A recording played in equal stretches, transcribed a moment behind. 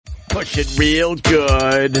push it real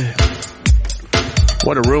good.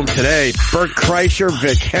 What a room today. Bert Kreischer,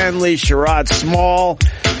 Vic Henley, Sherrod Small,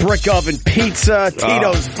 Brick Oven Pizza,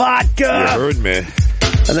 Tito's Vodka. You heard me.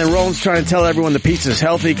 And then Roland's trying to tell everyone the pizza's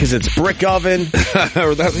healthy because it's brick oven. He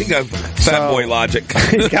got fat boy logic.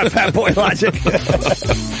 He's got fat boy logic.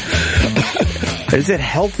 Is it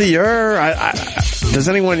healthier? Does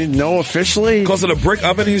anyone know officially? Because of the brick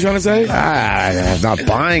oven, he's trying to say? I'm not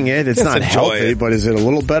buying it. It's not healthy, but is it a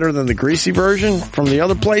little better than the greasy version from the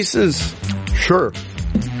other places? Sure.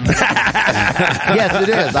 Yes, it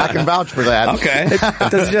is. I can vouch for that. Okay.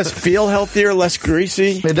 Does it just feel healthier, less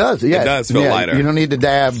greasy? It does, yeah. It does feel lighter. You don't need to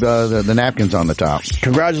dab the napkins on the top.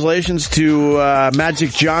 Congratulations to Magic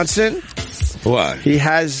Johnson. What?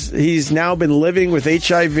 He's now been living with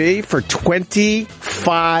HIV for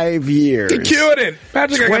 25 years. He cured it.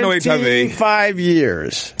 Magic, I got no HIV. 25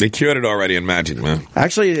 years. They cured it already in Magic, man.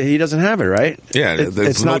 Actually, he doesn't have it, right? Yeah,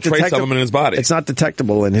 there's no trace of him in his body. It's not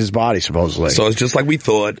detectable in his body, supposedly. So it's just like we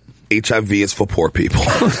thought. HIV is for poor people.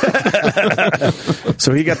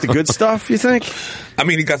 So he got the good stuff, you think? I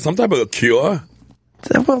mean, he got some type of a cure.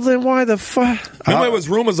 Well, then why the fuck? Remember, it was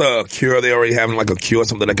rumors of a cure. They already having like a cure,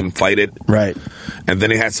 something that can fight it. Right. And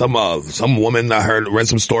then they had some woman. I read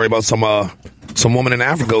some story about some woman in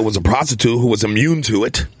Africa who was a prostitute who was immune to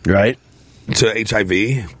it. Right. To HIV.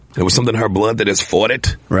 It was something in her blood that has fought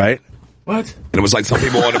it. Right. What? And it was like some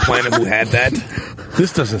people on the planet who had that.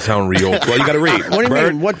 This doesn't sound real. Well, you got to read. What do you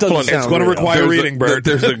Bird. mean? What doesn't sound It's going to real? require reading, Bird.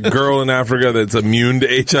 There's a girl in Africa that's immune to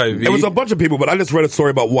HIV. It was a bunch of people, but I just read a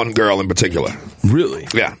story about one girl in particular. Really?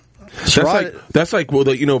 Yeah. That's like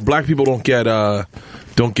well, black people don't get.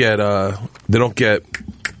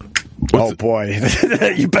 Oh boy,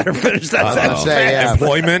 you better finish that sentence.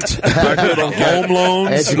 Employment, Black people don't get home loans,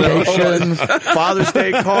 education, Father's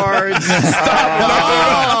Day cards.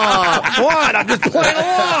 What? I'm just playing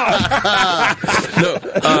along.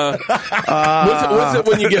 What's it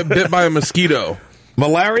when you get bit by a mosquito?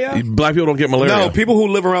 malaria. Black people don't get malaria. No, people who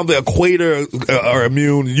live around the equator are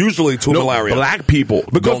immune usually to malaria. Black people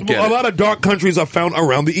because don't get a lot of dark countries are found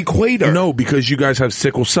around the equator. No, because you guys have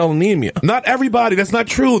sickle cell anemia. Not everybody. That's not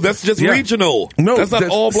true. That's just regional. No, that's not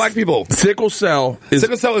all black people. Sickle cell is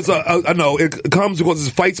I know it comes because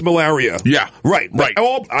it fights malaria. Yeah, right.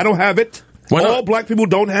 I don't have it. Why not? All black people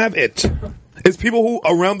don't have it. It's people who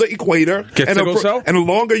around the equator get sickle cell, and the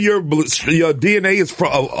longer your DNA is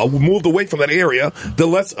moved away from that area, the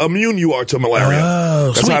less immune you are to malaria.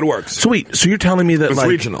 Oh, that's how it works. Sweet. So you're telling me that it's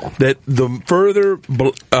regional. That the further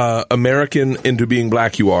American into being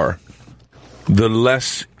black you are, the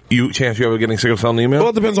less chance you have of getting sickle cell anemia. Well,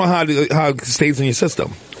 it depends on how it stays in your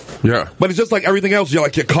system. Yeah, but it's just like everything else.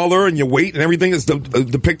 Like your color and your weight and everything is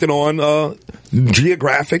depicted on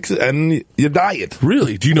geographics and your diet.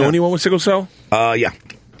 Really? Do you know anyone with sickle cell? Yeah.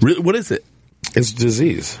 Really? What is it? It's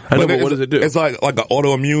disease. I know, but what does it do? It's like an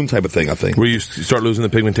autoimmune type of thing, I think. Where you start losing the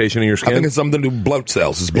pigmentation in your skin? I think it's something to do with blood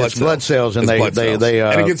cells. It's blood cells. And and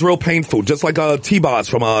it gets real painful. Just like T-Boz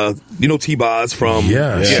from, T-Boz from...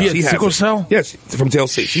 Yeah. She has sickle it. cell? Yes, from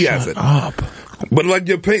TLC. She has it. Up. But like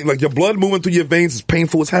your blood moving through your veins is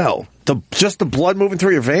painful as hell. Just the blood moving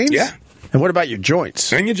through your veins? Yeah. And what about your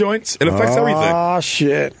joints? And your joints. It affects everything. Oh,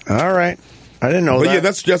 shit. All right. I didn't know that. But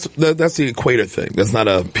yeah, that's the equator thing. That's not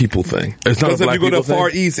a people thing. It's not a black if you go to people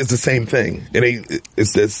Far thing? East, it's the same thing.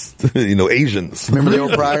 It's this, Asians. Remember the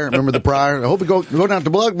old prior? Remember the prior? I hope you go down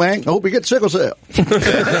to Blood Bank. I hope you get sickle cell.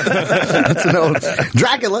 That's an old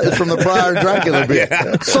Dracula. It's from the prior Dracula bit.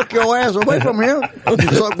 Yeah. Suck your ass away from here. You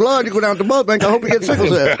suck blood, you go down to Blood Bank. I hope you get sickle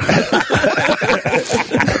cell.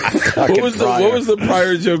 What was the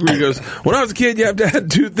prior joke where he goes, when I was a kid, you have to have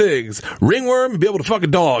two things: ringworm and be able to fuck a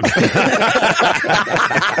dog.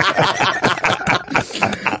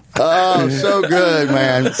 Oh, so good,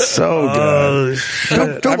 man. So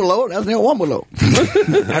good. Two below. That's one below.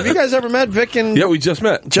 Have you guys ever met Vic and... Yeah, we just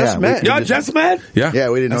met. Met? Y'all just met? Yeah. Yeah,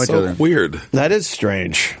 we didn't know each other. Weird. That is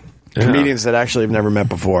strange. Yeah. Comedians that actually have never met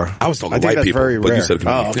before. I was talking I think white that's people, very but rare. you said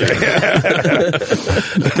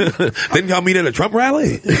okay. Didn't y'all meet at a Trump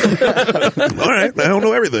rally? All right, I don't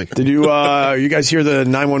know everything. Did you guys hear the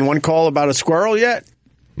 911 call about a squirrel yet?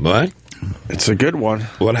 What? It's a good one.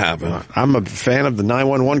 What happened? I'm a fan of the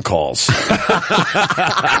 911 calls. You'd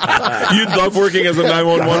love working as a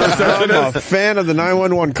 911 receptionist? I'm a fan of the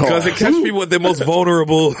 911 calls. Because it catches people at their most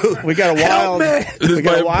vulnerable. We got a wild... This is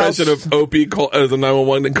my impression of Opie as a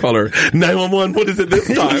 911 caller. 911, what is it this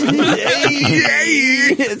time?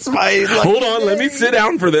 It's my... Hold on, let me sit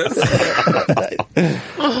down for this.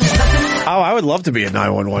 I would love to be a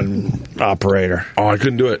 911 operator. Oh, I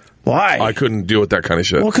couldn't do it. Why? I couldn't deal with that kind of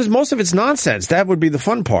shit. Well, because most of it's nonsense. That would be the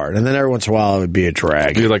fun part, and then every once in a while it would be a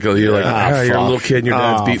drag. You're like, you're a little kid, and your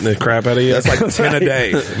dad's beating the crap out of you. That's like 10 a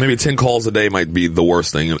day. Maybe 10 calls a day might be the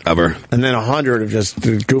worst thing ever. And then 100 of just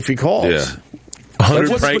goofy calls. Yeah. 100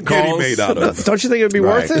 What's prank spaghetti calls. made out of? Don't you think it would be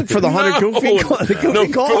worth it for the 100 goofy calls? No,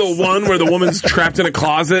 for the one where the woman's trapped in a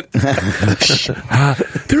closet.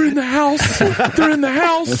 They're in the house. They're in the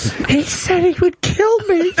house. He said he would kill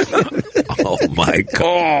me. Oh my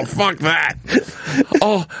God. Oh, fuck that.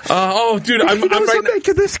 Dude, I'm right now.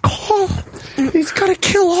 making this call. He's gonna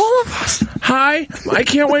kill all of us. Hi, I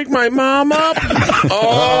can't wake my mom up.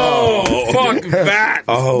 Oh, fuck that.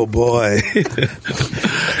 Oh boy.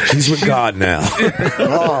 She's with God now.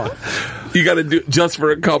 You got to do just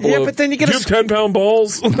for a couple of. But then you get do you have 10-pound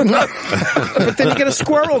balls. But then you get a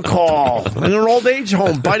squirrel call in an old age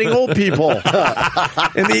home biting old people in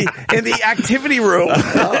the activity room.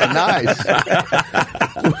 Oh, nice.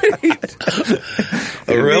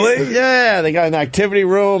 Really? Yeah, they got an activity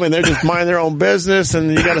room and they're just minding their own business,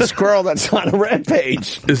 and you got a squirrel that's on a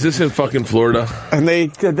rampage. Is this in fucking Florida? And they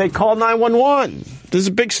call 911. This is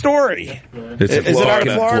a big story. It's in Is it out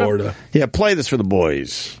Florida. of Florida? Florida. Yeah, play this for the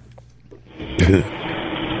boys.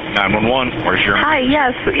 911. Where's your? Hi.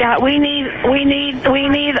 Yes. Yeah. We need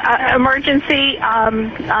emergency.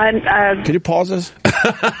 Can you pause this?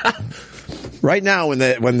 Right now,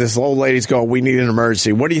 when this old lady's going, we need an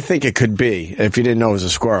emergency. What do you think it could be if you didn't know it was a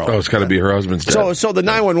squirrel? Oh, it's got to be her husband's dad. So the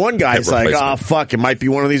 911 guy's Hip like, replacement. oh, fuck, it might be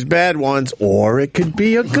one of these bad ones, or it could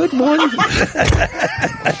be a good one.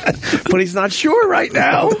 But he's not sure right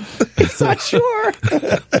now. He's not sure.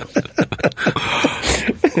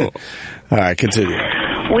 All right, continue.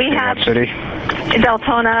 we have City.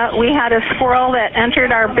 Deltona. We had a squirrel that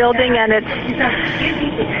entered our building, and it's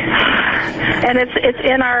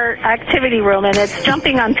in our activity room, and it's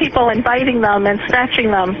jumping on people and biting them and scratching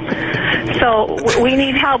them. So we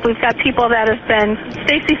need help. We've got people that have been.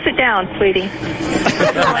 Stacy, sit down, sweetie.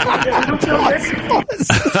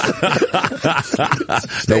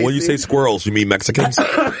 No, when you say squirrels, you mean Mexicans?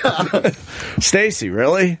 Stacy,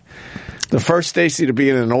 really? The first Stacy to be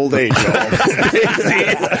in an old age home.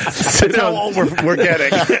 That's how old we're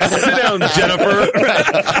getting. Sit down, Jennifer.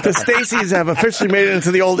 The Stacys have officially made it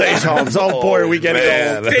into the old age homes. Oh, boy, are we getting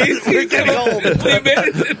old. We're getting old.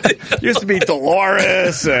 Used to be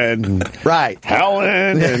Dolores and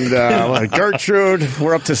Helen and Gertrude.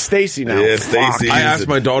 We're up to Stacy now. Yeah, Fuck. Stacy. I asked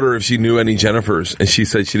my daughter if she knew any Jennifers, and she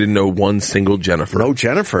said she didn't know one single Jennifer. No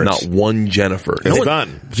Jennifers. Not one Jennifer. It's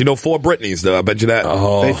done. But you know 4 Britneys, though. I bet you that.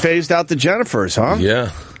 They phased out the Jennifers, huh?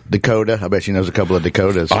 Yeah. Dakota. I bet she knows a couple of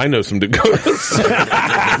Dakotas. I know some Dakotas.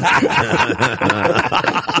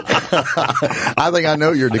 I think I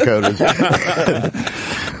know your Dakotas.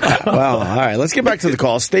 Well, all right. Let's get back to the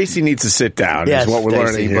call. Stacy needs to sit down. Yes, is what we're Stacey,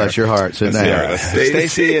 learning here. bless your heart. Sit down. Yeah.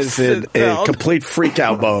 Stacy is in a complete freak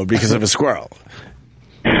out mode because of a squirrel.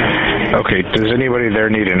 Okay. Does anybody there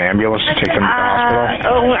need an ambulance to take them to the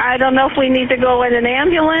hospital? I don't know if we need to go in an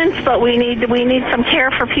ambulance, but we need some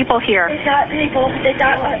care for people here. It's still in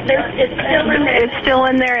there. It's still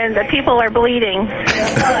in there, and the people are bleeding.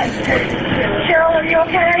 Cheryl, are you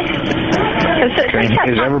okay?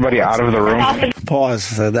 Is everybody out of the room?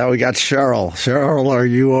 Pause. Now we got Cheryl. Cheryl, are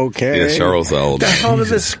you okay? Yeah, Cheryl's old. What the hell did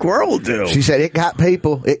this squirrel do? She said, it got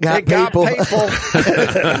people. It got people. It's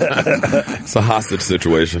a hostage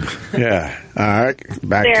situation. Yeah. All right.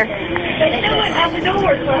 Back. There. They threw it out the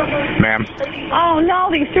door. Ma'am? Oh, no,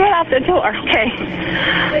 they threw it out the door. Okay.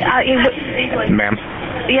 Ma'am?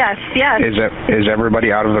 Yes. Is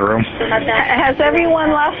everybody out of the room? Has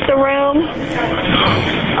everyone left the room?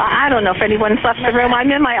 I don't know if anyone's left the room. I'm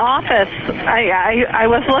in my office. I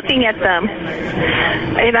was looking at them,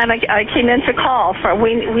 and then I came in to call.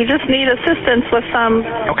 We just need assistance with some.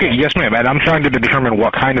 Okay, yes, ma'am. And I'm trying to determine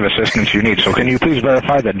what kind of assistance you need. So can you please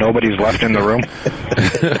verify that nobody's left in the room?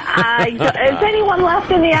 Is anyone left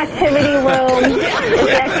in the activity room? Is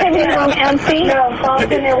the activity room empty? No, Paul's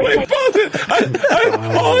in there.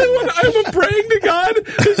 I'm praying to God. And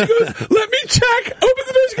she goes, let me check. Opens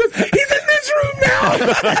the door. She goes, he's in this room now.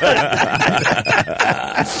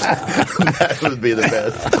 That would be the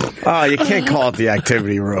best. Oh, you can't call it the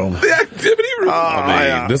activity room. The activity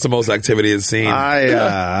room. This is the most activity it's seen.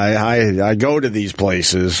 I go to these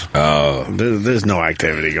places. There's no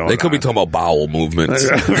activity going on. They could be talking about bowel movements.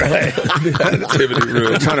 Right. Activity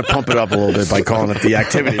room. I'm trying to pump it up a little bit by calling it the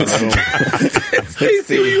activity room.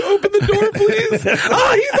 Stacy, will you open the door, please?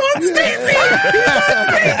 Oh, he's on Stacy!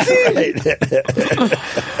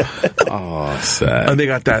 Oh, sad. And they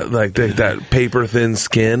got that like that paper thin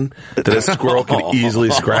skin that a squirrel can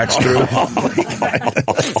easily scratch through.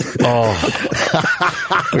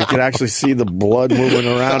 We could actually see the blood moving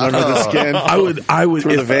around under the skin. I would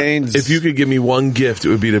through the veins. If you could give me one gift, it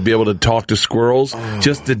would be to be able to talk to squirrels,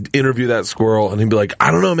 just to interview that squirrel, and he'd be like,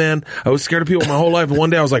 I don't know, man. I was scared of people my whole life, and one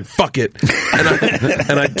day I was like, fuck it,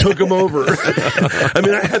 and I took them over. I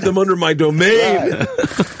mean, I had them under my domain. Right.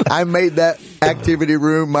 I made that activity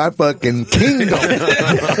room my fucking kingdom.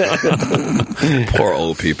 Poor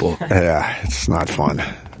old people. Yeah, it's not fun.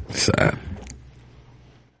 Sad.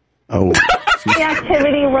 Oh. The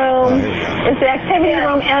activity room. Is the activity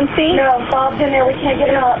room empty? No, Bob's in there. We can't get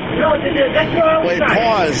him out. No, Wait,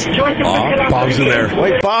 pause. Bob's in there.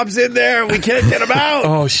 Wait, Bob's in there. We can't get him out.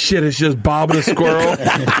 Oh, shit, it's just Bob and a squirrel.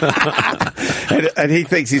 and he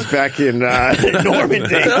thinks he's back in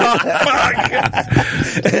Normandy. Oh, fuck.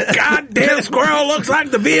 Goddamn squirrel looks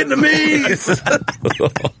like the Vietnamese.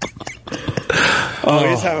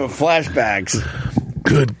 He's having flashbacks.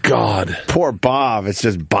 Good God. Poor Bob. It's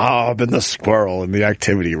just Bob and the squirrel in the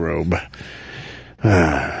activity room.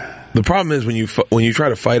 The problem is when you try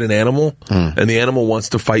to fight an animal and the animal wants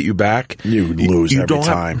to fight you back, you lose every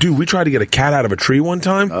time. Dude, we tried to get a cat out of a tree one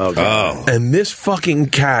time. And this fucking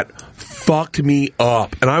cat fucked me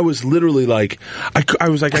up. And I was literally like, I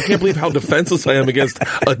was like, I can't believe how defenseless I am against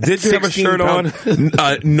a Did you have a shirt on?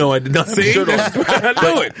 No, I did not have a shirt on.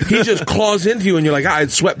 But he just claws into you and you're like, I had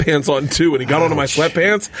sweatpants on too. And he got onto my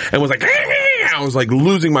sweatpants and was like, I was like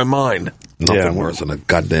losing my mind. Nothing worse than a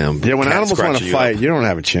goddamn when cat animals want to scratching fight, you don't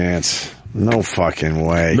have a chance. No fucking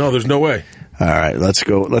way. No, there's no way. All right, let's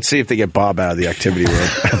go. Let's see if they get Bob out of the activity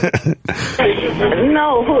room.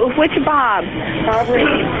 No, which Bob? Bob Reed.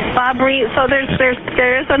 Bob Reed. So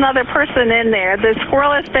there's another person in there. The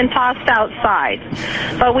squirrel has been tossed outside,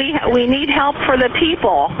 but we need help for the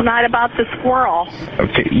people, not about the squirrel.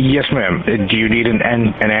 Okay. Yes, ma'am. Do you need an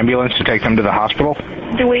ambulance to take them to the hospital?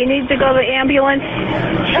 Do we need to go to the ambulance?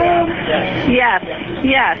 Yes.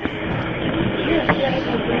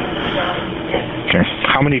 Okay.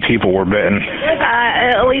 How many people were bitten?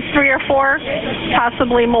 At least 3 or 4,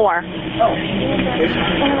 possibly more. Okay.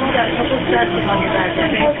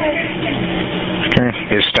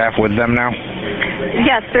 Is staff with them now?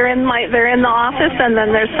 Yes, they're in the office, and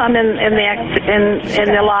then there's some in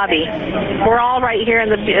the lobby. We're all right here in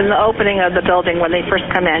the opening of the building when they first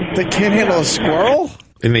come in. They can't handle a squirrel?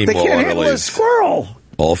 They can't handle a squirrel.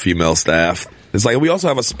 All female staff. It's like we also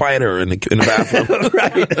have a spider in the bathroom.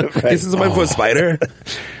 right. This is somebody for a spider.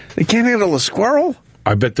 They can't handle a squirrel?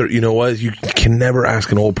 I bet there. You know what? You can never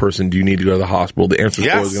ask an old person, "Do you need to go to the hospital?" The answer is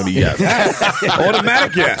always going to be yes.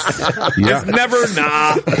 Automatic yes. Yeah. It's never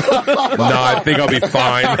nah. No, I think I'll be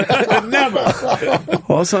fine. Never.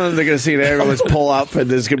 All of a sudden they're going to see an ambulance pull up, and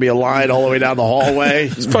there's going to be a line all the way down the hallway.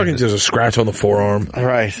 It's fucking just a scratch on the forearm. All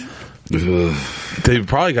right. They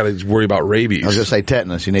probably got to worry about rabies. I was going to say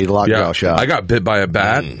tetanus. You need a lockjaw shot. I got bit by a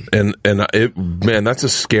bat, and that's a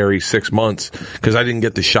scary 6 months because I didn't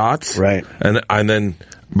get the shots. Right. And then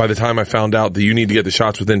by the time I found out that you need to get the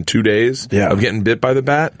shots within 2 days of getting bit by the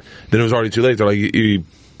bat, then it was already too late. They're like,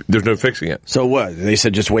 there's no fixing it. So what? They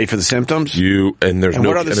said just wait for the symptoms? What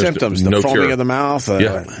are the symptoms? No the foaming cure. of the mouth?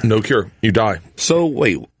 No cure. You die. So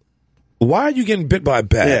wait. Why are you getting bit by a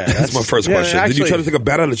bat? Yeah, that's my first question. Did you try to take a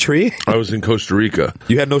bat out of a tree? I was in Costa Rica.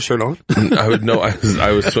 You had no shirt on? I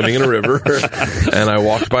was swimming in a river, and I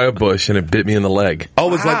walked by a bush, and it bit me in the leg. Oh,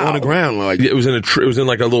 it was like on the ground, like it was in it was in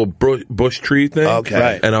like a little bush tree thing. Okay,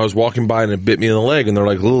 right. And I was walking by, and it bit me in the leg, and they're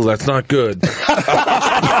like, "Ooh, that's not good."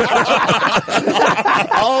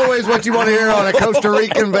 Always what you want to hear on a Costa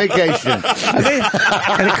Rican vacation.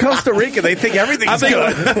 And in Costa Rica, they think everything's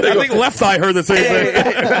good. I think Left Eye heard the same thing.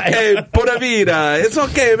 Hey, pura vida. It's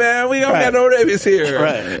okay, man. We don't got no rabies here.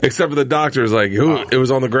 Right. Except for the doctor's like, it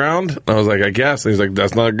was on the ground? I was like, I guess. And he's like,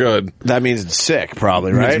 that's not good. That means it's sick,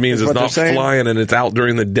 probably, right? It means it's not flying and it's out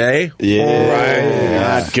during the day. Yeah.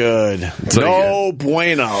 Right. Not good. No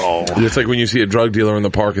bueno. It's like when you see a drug dealer in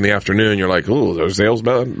the park in the afternoon, you're like, ooh, their sales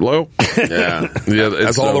low? Yeah.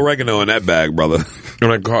 That's all oregano in that bag, brother.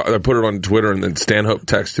 And I put it on Twitter, and then Stanhope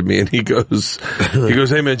texted me, and he goes,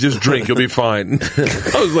 hey, man, just drink. You'll be fine.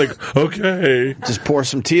 I was like, okay. Just pour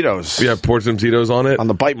some Tito's. Yeah, poured some Tito's on it. On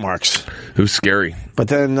the bite marks. It was scary. But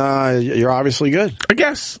then you're obviously good. I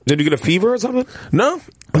guess. Did you get a fever or something? No.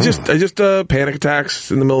 I just panic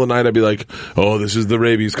attacks in the middle of the night. I'd be like, oh, this is the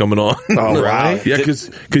rabies coming on. Oh, right. Yeah,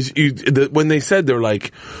 because when they said they're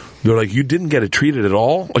like, you didn't get it treated at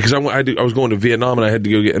all? Because I was going to Vietnam and I had to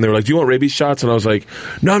go and they were like, do you want rabies shots? And I was like,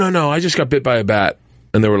 no, I just got bit by a bat.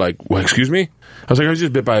 And they were like, well, excuse me? I was like, I was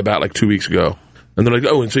just bit by a bat like 2 weeks ago. And they're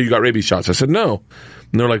like, oh, and so you got rabies shots? I said, no.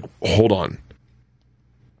 And they're like, hold on.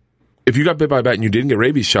 If you got bit by a bat and you didn't get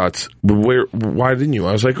rabies shots, why didn't you?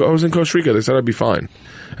 I was like, I was in Costa Rica. They said I'd be fine.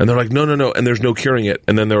 And they're like, no. And there's no curing it.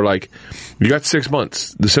 And then they're like, you got 6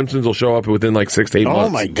 months. The symptoms will show up within like 6 to 8 months. Oh,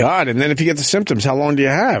 my God. And then if you get the symptoms, how long do you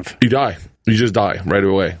have? You die. You just die right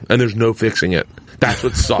away. And there's no fixing it. That's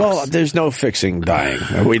what sucks. Well, there's no fixing dying.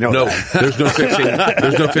 We know that. There's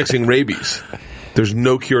no fixing rabies. There's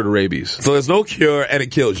no cure to rabies. So there's no cure, and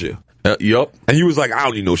it kills you. Yup. And you was like, I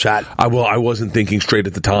don't need no shot. I wasn't thinking straight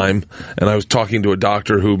at the time, and I was talking to a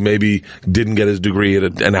doctor who maybe didn't get his degree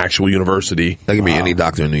at an actual university. That could be any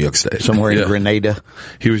doctor in New York State. Somewhere in Grenada.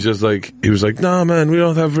 He was like, nah, man, we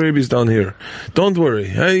don't have rabies down here. Don't worry.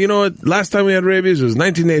 Hey, you know what? Last time we had rabies was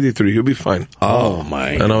 1983. You'll be fine. Oh my!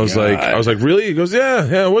 And I was like, really? He goes,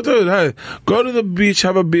 yeah. What the? Go to the beach,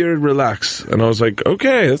 have a beer, relax. And I was like,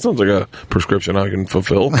 okay, that sounds like a prescription I can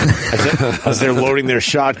fulfill. As they're loading their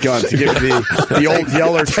shotgun to give the old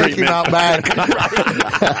Yeller treatment. Take him out back.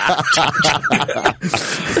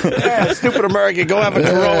 Yeah, stupid American, go have a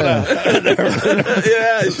Corona.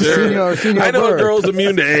 Yeah, sure. Senior I know Bird. a girl's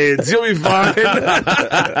immune to AIDS. You'll be fine.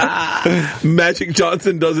 Magic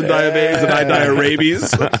Johnson doesn't die of AIDS, and I die of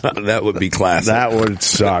rabies. That would be classic. That would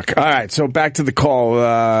suck. All right, so back to the call.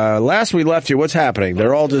 Last we left you, what's happening?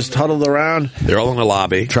 They're all just huddled around? They're all in the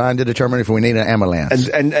lobby. Trying to determine if we need an ambulance.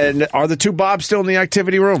 And are the two Bobs still in the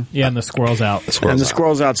activity room? Yeah, and the squirrel's out. And the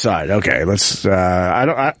squirrel's outside. Okay, let's.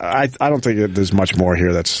 I don't think there's much more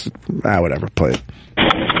here. That's whatever. Play it.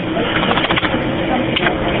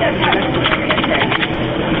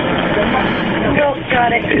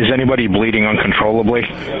 Is anybody bleeding uncontrollably?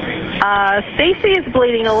 Stacy is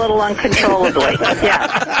bleeding a little uncontrollably.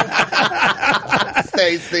 Yeah.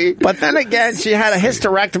 Stacy. But then again, she had a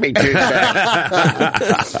hysterectomy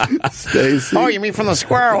Tuesday. Stacy. Oh, you mean from the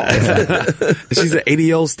squirrel? She's an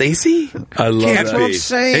 80-year-old Stacy? I love Can't That's what I'm be.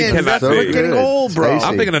 saying. It cannot We're be. getting old, bro. Stacey.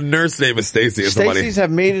 I'm thinking a nurse named is Stacy or somebody. Stacy's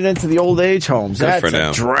have made it into the old age homes. Good That's for a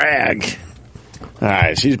them. drag. All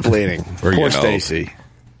right, she's bleeding. We're Poor getting old. Stacy.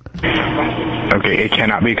 Okay, it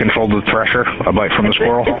cannot be controlled with pressure, a bite from the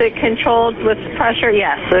squirrel? Is it controlled with pressure?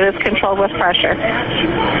 Yes, it is controlled with pressure.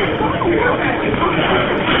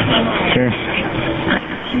 Okay.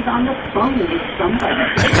 She's on the phone with somebody.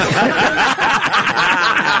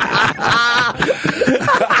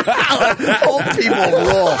 Old people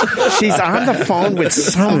rule. She's on the phone with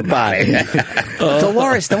somebody.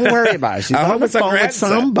 Dolores, don't worry about it. She's I on hope the it's a phone with grandson.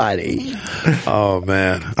 somebody. Oh,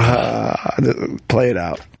 man. Play it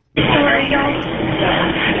out.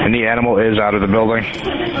 And the animal is out of the building?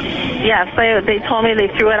 Yes, they told me they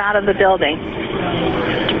threw it out of the building.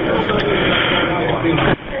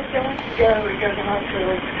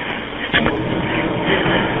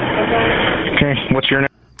 Okay, what's your name?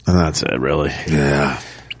 And that's it, really. Yeah.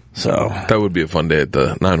 So That would be a fun day at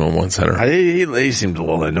the 911 center. he seemed a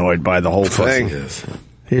little annoyed by the whole thing.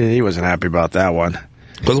 He wasn't happy about that one.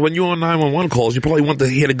 Because when you're on 911 calls, you probably want to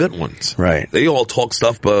hear the good ones. Right. They all talk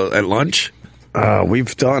stuff at lunch.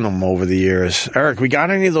 We've done them over the years. Eric, we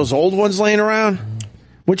got any of those old ones laying around?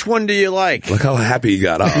 Which one do you like? Look how happy he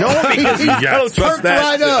got up. No, because he Perked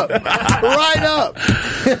right up. Right up.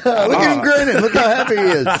 Look at him grinning. Look how happy he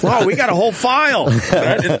is. Wow, we got a whole file.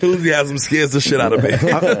 That enthusiasm scares the shit out of me.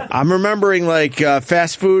 I'm remembering like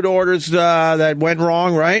fast food orders that went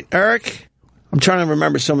wrong, right, Eric? I'm trying to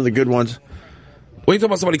remember some of the good ones. When you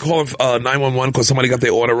talking about somebody calling 911 because somebody got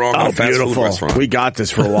their order wrong at a fast food restaurant? We got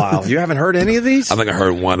this for a while. You haven't heard any of these? I think I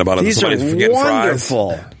heard one about These are somebody forgetting fries.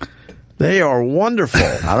 wonderful. They are wonderful.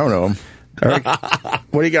 I don't know him. Eric,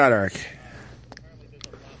 what do you got, Eric?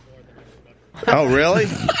 Oh, really?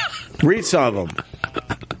 Read some of them.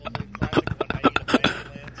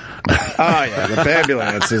 Oh, yeah, the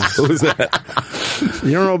Bambulances. Who's that?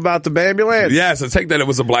 You don't know about the Bambulance? Yeah, so take that it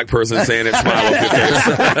was a black person saying it, smile off your face.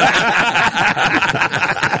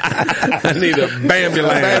 I need a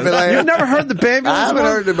Bambulance. You've never heard the Bambulance? I haven't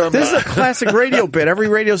heard the Bambulance. This is a classic radio bit. Every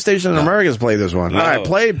radio station in America's played this one. No. All right,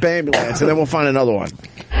 play Bambulance, and then we'll find another one.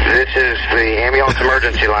 This is the ambulance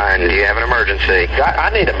emergency line. Do you have an emergency?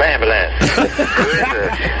 I need a ambulance. Who is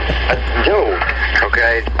this? Joe.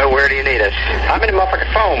 Okay. Where do you need us? I'm in the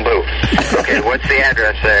motherfucking phone booth. Okay, what's the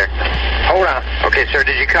address there? Hold on. Okay, sir,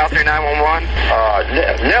 did you call through 911?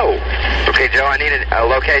 No. Okay, Joe, I need a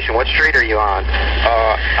location. What street are you on?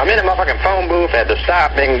 I'm in the motherfucking phone booth at the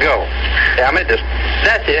stop and go. Yeah, I'm at the...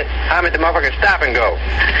 That's it. I'm at the motherfucking stop and go.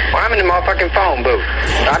 Well, I'm in the motherfucking phone booth.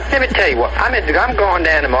 Let me tell you what. I'm going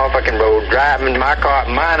down the motherfucking road, driving my car,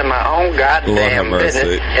 minding my own goddamn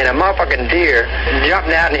business, and a motherfucking deer jumped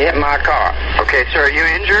out and hit my car. Okay, sir, are you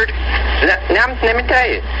injured? Now, let me tell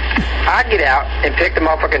you. I get out and pick the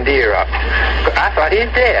motherfucking deer up. I thought he's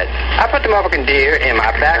dead. I put the motherfucking deer in my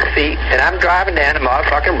back seat, and I'm driving down the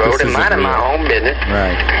motherfucking road and minding my own business.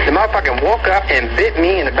 Right. The motherfucking woke up and bit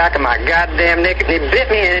me in the back of my goddamn neck, and he bit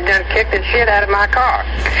me and it done kicked the shit out of my car.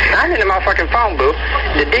 I'm in the motherfucking phone booth.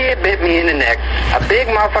 The deer bit me in the neck. A big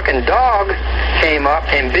motherfucking dog came up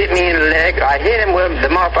and bit me in the leg. I hit him with the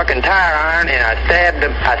motherfucking tire iron, and I stabbed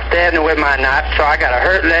him with my knife, so I got a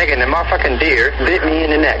hurt leg, and the motherfucking deer bit me in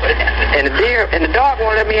the neck. And the dog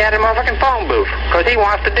won't let me out of the motherfucking phone booth because he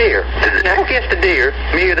wants the deer. Now, who gets the deer?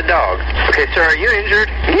 Me or the dog? Okay, sir, are you injured?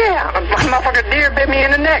 Yeah, my motherfucking deer bit me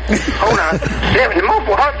in the neck. Hold on. The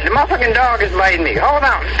motherfucking dog is biting me. Hold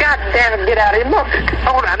on. God damn it, get out of here.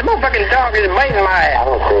 Hold on. The motherfucking dog is biting my ass.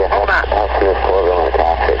 Hold on.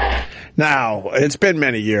 Now, it's been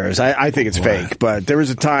many years. I think it's fake, but there was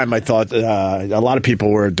a time I thought a lot of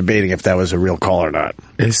people were debating if that was a real call or not.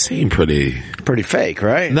 It seemed pretty fake,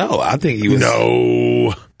 right? No, I think he was.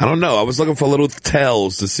 No. I don't know. I was looking for little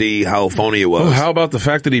tells to see how phony it was. Oh, how about the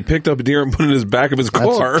fact that he picked up a deer and put it in his back of his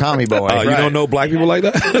car? That's Tommy Boy. You don't know black people like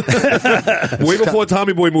that? Way before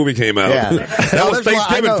Tommy Boy movie came out. Yeah. That was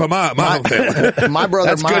Thanksgiving for my family. My brother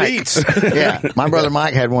That's Mike. good eats. Yeah, my brother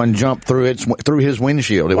Mike had one jump through his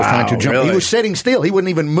windshield. It was trying to jump. Really? He was sitting still. He wasn't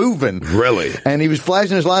even moving. Really? And he was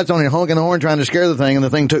flashing his lights on and honking the horn trying to scare the thing, and the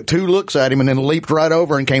thing took 2 looks at him and then leaped right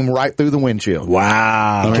over and came right through the windshield.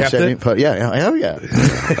 Wow. Kept it? Yeah, hell yeah.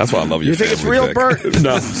 That's why I love you. You think it's real, Bert?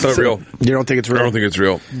 No, it's not real. You don't think it's real? I don't think it's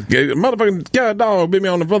real. Yeah, motherfucking dog bit me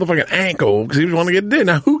on the motherfucking ankle because he was wanting to get the deer.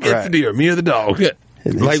 Now, who gets the deer? Me or the dog?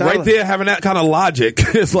 Like right there, having that kind of logic,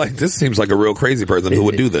 it's like, this seems like a real crazy person who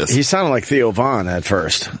would do this. He sounded like Theo Von at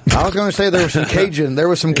first. I was going to say there was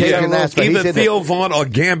some Cajun aspect. Either Theo Von or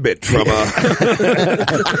Gambit from All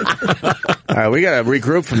right, we got to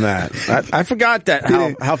regroup from that. I forgot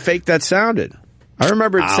that how fake that sounded. I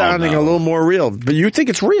remember it sounding a little more real, but you think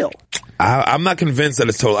it's real? I'm not convinced that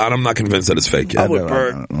it's total. I'm not convinced that it's fake yet. I would,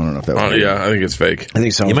 Bert. I don't know if that was yeah, I think it's fake. I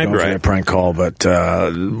think so. You might be right. A prank call, but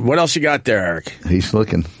what else you got there, Eric? He's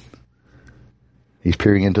looking. He's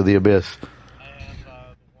peering into the abyss.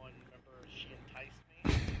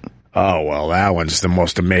 Oh, well, that one's the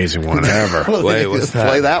most amazing one ever. Wait, what's that?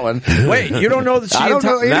 Play that one. Wait, you don't know that she I don't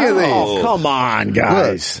know any of these. Oh, come on,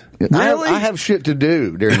 guys. Look, Really? I have shit to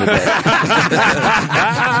do during the day.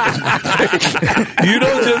 You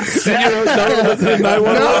don't just sit your at night.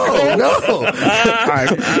 No.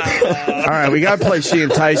 All right, we got to play She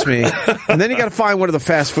Enticed Me. And then you got to find one of the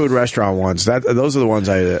fast food restaurant ones. Those are the ones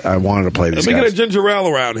I wanted to play this Let me get a ginger ale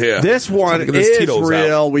around here. This one is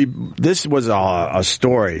real. This was a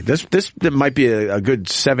story. This might be a good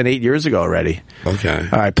 7-8 years ago already. Okay.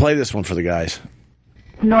 All right, play this one for the guys.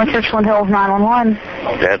 North Richland Hills 911.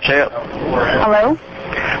 That's it. Hello?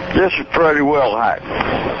 This is Freddie Wilhite.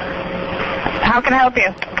 How can I help you?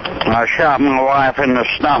 I shot my wife in the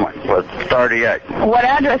stomach with 38. What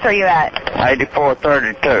address are you at?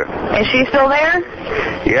 8432. Is she still there?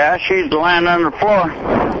 Yeah, she's laying on the floor.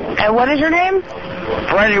 And what is your name?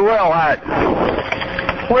 Freddie Wilhite.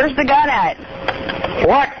 Where's the gun at?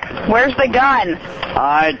 What? Where's the gun?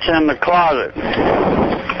 It's in the closet.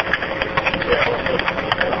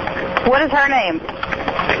 What is her name?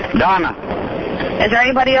 Donna. Is there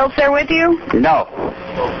anybody else there with you? No.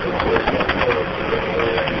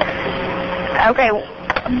 Okay.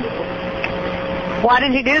 Why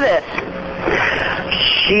did you do this?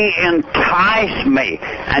 She enticed me,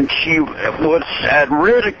 and she would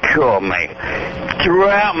ridicule me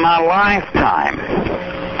throughout my lifetime.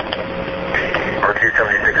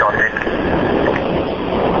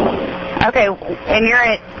 Okay, and you're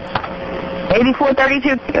at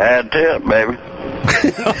 8432? That's it, baby.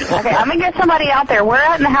 Okay, I'm going to get somebody out there. Where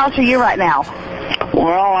at in the house are you right now?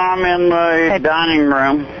 Well, I'm in the dining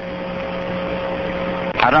room.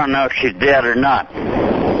 I don't know if she's dead or not.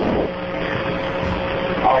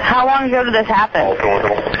 How long ago did this happen? A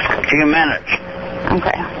few minutes.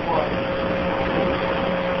 Okay.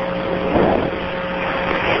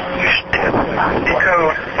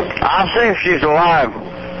 I'll see if she's alive.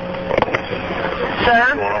 Sir?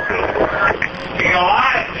 You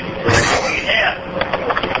alive? Yeah.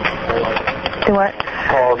 Do what?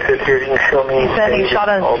 Paul, sit here. You can show me. He said he shot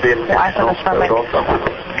his wife in the stomach.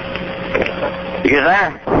 You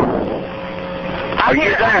there? I'm you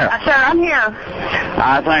here. there? Sir, I'm here.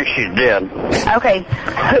 I think she's dead. Okay.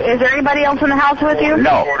 Is there anybody else in the house with you?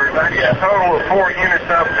 No. Yeah, total of 4 units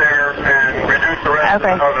up there and reduce the rest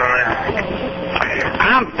Okay. I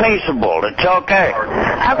I'm peaceable. It's okay.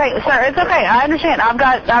 Okay, sir, it's okay. I understand. I've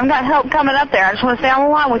got help coming up there. I just want to stay on the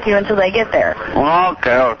line with you until they get there. Well,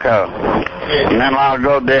 okay. And then I'll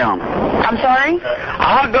go down. I'm sorry?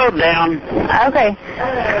 I'll go down. Okay.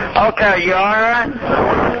 Okay, you all right?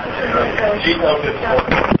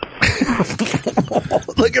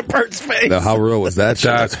 Look at Bert's face. Now, how real was that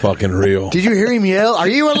shit? That's fucking real. Did you hear him yell? Are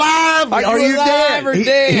you alive? Are you dead? Or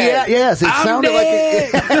dead? Yes, it sounded like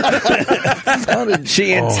it.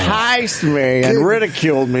 She enticed me and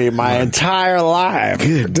ridiculed me my entire life.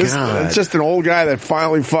 Good God. It's just an old guy that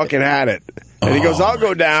finally fucking had it. And he goes, I'll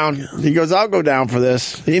go down. He goes, I'll go down for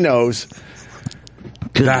this. He knows.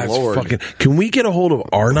 That's Lord. fucking. Can we get a hold of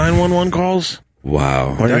our 911 calls?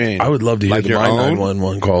 Wow. What do you mean? I would love to hear Like your my own?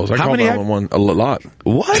 911 calls. I How call many 911 a lot.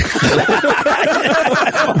 What?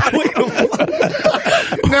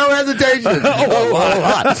 No hesitation. A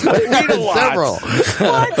lot. Several.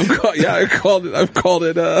 I've called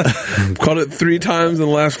it 3 times in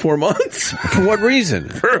the last 4 months. For what reason?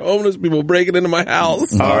 For homeless people breaking into my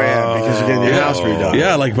house. Oh, yeah, because you're getting your house redone.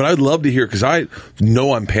 Yeah, but I'd love to hear, because I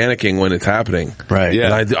know I'm panicking when it's happening. Right.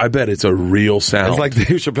 Yeah. And I bet it's a real sound. It's like Dave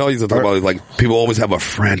Chappelle used to talk about, like, people always have a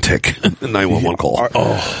frantic 911 call.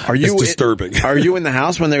 Are you it's disturbing. Are you in the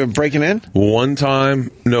house when they were breaking in? One time,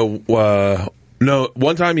 no.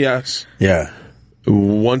 One time, yes. Yeah.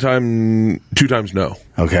 One time, 2 times, no.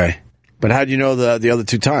 Okay. But how do you know the other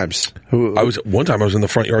 2 times? One time I was in the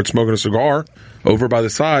front yard smoking a cigar over by the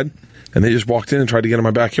side, and they just walked in and tried to get in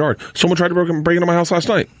my backyard. Someone tried to break into my house last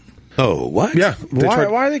night. Oh, what? Yeah.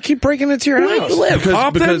 Why do they keep breaking into your house?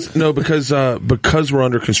 Because we're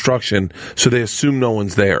under construction, so they assume no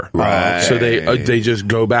one's there. Right. So they just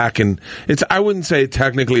go back, and I wouldn't say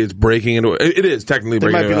technically it's breaking into. It is technically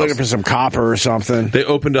They breaking might into be a looking house. for some copper or something. They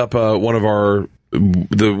opened up one of our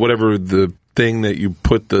the thing that you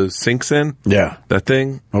put the sinks in. Yeah. That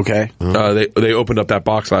thing. Okay. They opened up that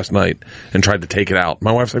box last night and tried to take it out.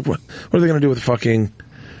 My wife's like, "What are they going to do with the fucking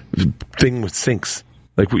thing with sinks?"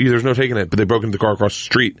 Like, there's no taking it, but they broke into the car across the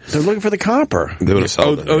street. They're looking for the copper. They would have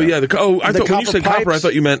sold it. I thought when you said pipes. copper, I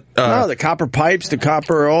thought you meant No, the copper pipes, the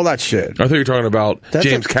copper, all that shit. I thought you were talking about That's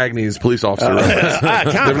James Cagney's police officer.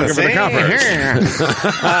 They're looking for the copper.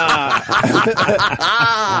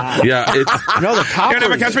 Yeah, it's No, the copper. You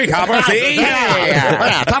never catch me, copper. See?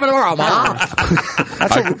 Top of the world, Mom.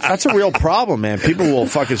 That's a real problem, man. People will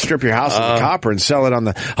fucking strip your house of the copper and sell it on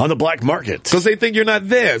the black market. Because they think you're not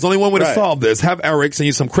there. There's only one way to Right. solve this. Have Eric send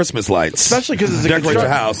you some Christmas lights. Especially because it's a Decorate your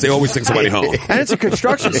house. They always think somebody home. And it's a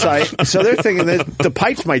construction site, so they're thinking that the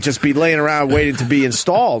pipes might just be laying around waiting to be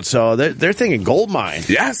installed. So they're thinking gold mine.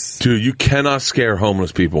 Yes. dude, you cannot scare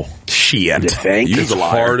homeless people. Shit. You think? It's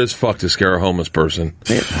hard as fuck to scare a homeless person.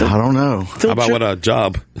 I don't know. How about what a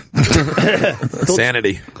job?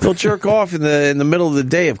 Sanity. They'll jerk off in the middle of the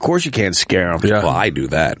day. Of course you can't scare them. Yeah. Well, I do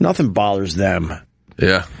that. Nothing bothers them.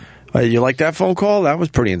 Yeah. You like that phone call? That was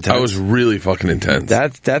pretty intense. That was really fucking intense.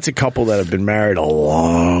 That's a couple that have been married a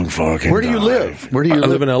long fucking Where do you time. live? Where do you I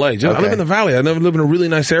live in L.A. I live in the Valley. I never live in a really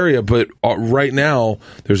nice area, but right now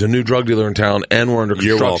there's a new drug dealer in town, and we're under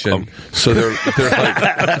construction. welcome. So they're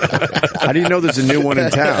like, How do you know there's a new one in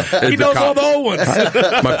town? He knows all the old ones.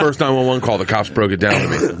 my first 911 call, the cops broke it down to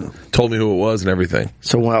me, told me who it was and everything.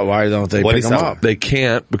 So why don't they What'd pick he him say? up? They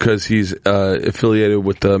can't because he's affiliated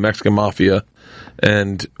with the Mexican mafia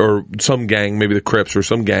or some gang, maybe the Crips or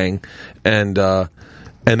some gang, and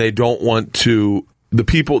they don't want to. They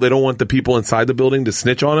don't want the people inside the building to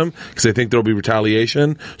snitch on him because they think there'll be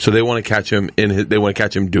retaliation. So they want to catch him they want to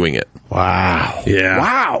catch him doing it. Wow. Yeah.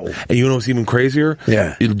 Wow. And you know what's even crazier?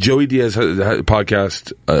 Yeah. Joey Diaz has a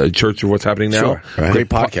podcast, Church of What's Happening Now. Sure. Right. Great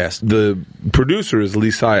podcast. The producer is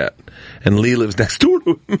Lee Syatt, and Lee lives next door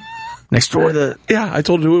to him. Next door to the... Yeah, I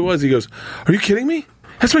told him who it was. He goes, "Are you kidding me?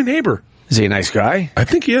 That's my neighbor." Is he a nice guy? I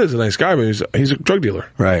think he is a nice guy, but he's a drug dealer.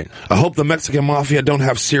 Right. I hope the Mexican mafia don't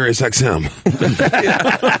have Sirius XM.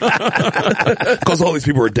 Because all these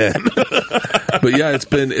people are dead. But yeah, it's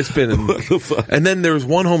been, and then there was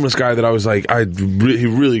one homeless guy that I was like,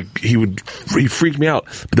 he freaked me out.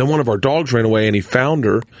 But then one of our dogs ran away and he found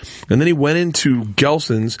her, and then he went into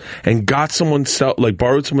Gelson's and got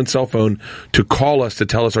borrowed someone's cell phone to call us to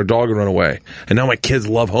tell us our dog had run away. And now my kids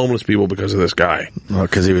love homeless people because of this guy. Well,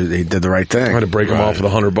 because he did the right thing. I had to break him off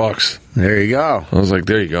with $100. There you go. I was like,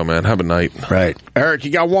 there you go, man. Have a night. Right. Eric,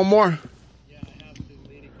 you got one more?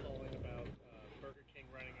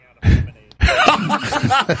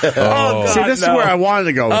 See, this is where I wanted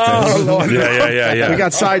to go with this. Lord. Yeah. We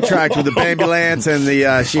got sidetracked with the ambulance and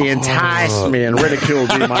the she enticed me and ridiculed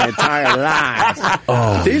me my entire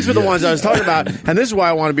life. These were the ones I was talking about, and this is why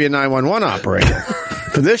I want to be a 911 operator.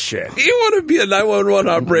 for this shit. You want to be a 911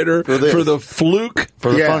 operator for the fluke.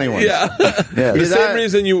 For the funny ones. Yeah. Yeah. The same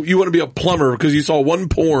reason you want to be a plumber because you saw one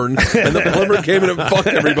porn and the plumber came in and fucked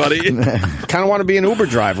everybody. Kind of want to be an Uber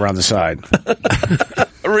driver on the side.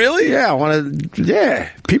 Really? Yeah, I want to. Yeah,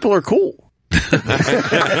 people are cool.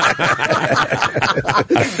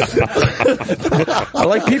 I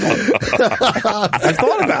like people. I've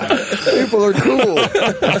thought about it. People are cool.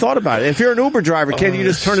 I thought about it. If you're an Uber driver, can't you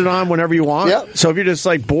just turn it on whenever you want? Yep. So if you're just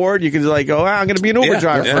like bored, you can just like go, I'm going to be an Uber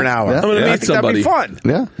driver for an hour. Yeah. I'm going to meet somebody. That'd be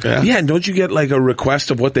fun. Yeah. And don't you get like a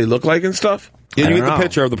request of what they look like and stuff? Yeah, you I get don't the know.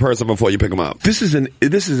 picture of the person before you pick them up. This is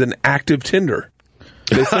an active Tinder.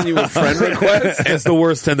 They send you a friend request. It's the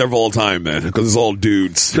worst Tinder of all time, man, because it's all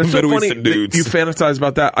dudes. That's so Middle funny Eastern dudes. that you fantasize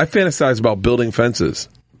about that. I fantasize about building fences.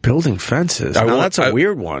 Building fences. That's a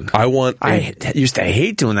weird one. I used to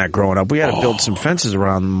hate doing that growing up. We had to build some fences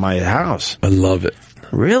around my house. I love it.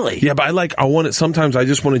 Really? Yeah, but I want it. Sometimes I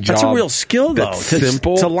just want a job. That's a real skill, though. That's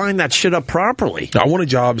simple. To line that shit up properly. I want a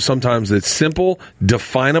job sometimes that's simple,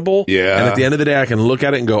 definable, Yeah. and at the end of the day, I can look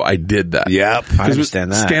at it and go, I did that. Yep. I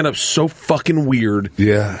understand that. Stand-up's so fucking weird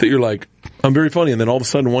Yeah. that you're like, I'm very funny, and then all of a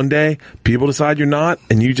sudden one day, people decide you're not,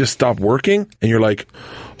 and you just stop working, and you're like,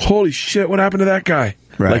 holy shit, what happened to that guy?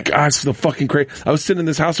 Right. Like, it's the fucking crazy. I was sitting in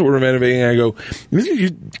this house that we're renovating, and I go,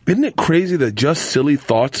 isn't it crazy that just silly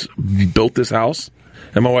thoughts built this house?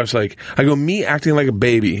 And my wife's like, I go, me acting like a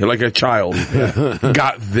baby, like a child,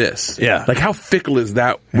 got this. Yeah. Like, how fickle is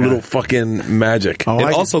that little fucking magic? Oh,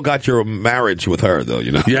 It also got your marriage with her, though,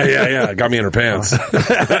 you know? Yeah. It got me in her pants.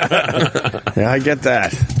 Yeah, I get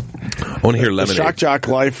that. I want to hear The Lemonade. Shock Jock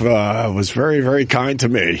life was very, very kind to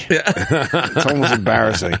me. It's almost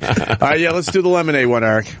embarrassing. All right, let's do the lemonade one,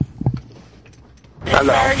 Eric.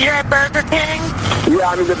 Hello. You're at Burger King? Yeah,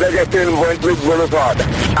 I'm in the Burger King Wentworth Boulevard.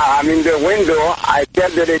 I'm in the window. I tell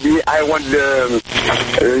the lady I want the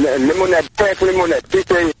lemonade, pink lemonade. She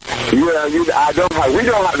say, we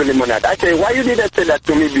don't have a lemonade. I say, why you didn't say that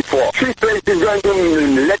to me before? She says she's going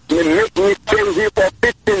to make me stay here for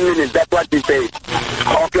 15 minutes. That's what she says.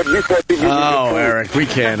 Okay, before she gives me the food. Eric, we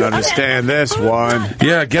can't understand this one.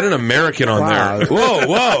 Yeah, get an American on there.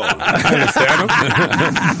 Whoa. Understand him?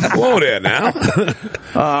 Whoa there now.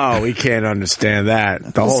 Oh, we can't understand that.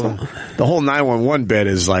 The whole 911 bit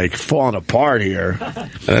is like falling apart here.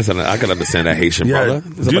 I can understand that Haitian brother.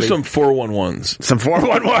 Do some 411s. Some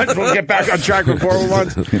 411s. We'll get back on track with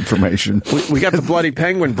 411s. Information. We got the Bloody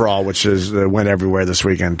Penguin Brawl, which went everywhere this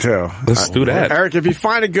weekend, too. Let's do that. Eric, if you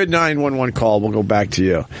find a good 911 call, we'll go back to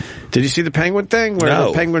you. Did you see the penguin thing where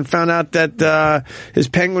the penguin found out that his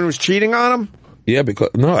penguin was cheating on him? Yeah, because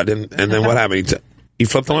no, I didn't. And then what happened? He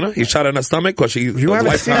flipped on her. He shot her in the stomach because You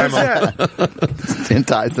haven't seen this yet.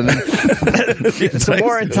 Enticing. It's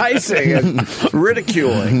more enticing and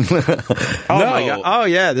ridiculing. My God. Oh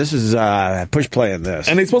yeah, this is push play in this.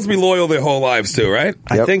 And they're supposed to be loyal their whole lives too, right?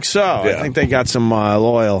 I think so. Yeah. I think they got some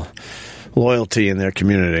loyalty in their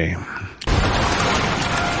community.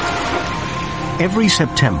 Every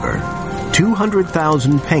September,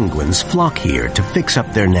 200,000 penguins flock here to fix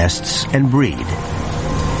up their nests and breed.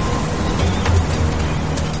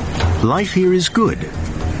 Life here is good.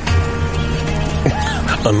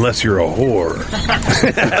 Unless you're a whore.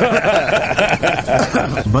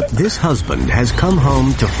 But this husband has come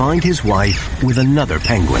home to find his wife with another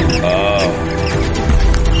penguin.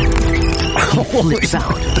 He flips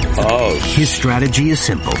out. His strategy is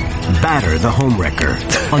simple. Batter the homewrecker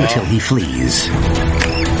until he flees.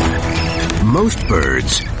 Most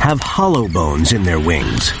birds have hollow bones in their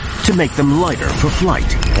wings to make them lighter for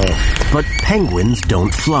flight. But penguins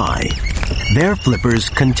don't fly. Their flippers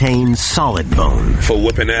contain solid bone. For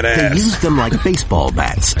whipping that ass. They use them like baseball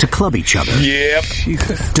bats to club each other. Yep.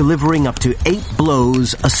 Delivering up to 8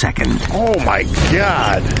 blows a second. Oh my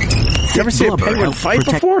God. You ever seen a penguin fight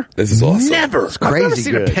before? This is awesome. Never. It's crazy I've never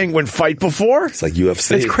seen good. a penguin fight before. It's like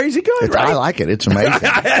UFC. It's crazy good, right? I like it. It's amazing.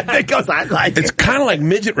 Because I like It's kind of like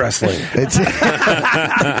midget wrestling.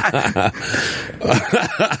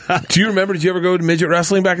 Do you remember, did you ever go to midget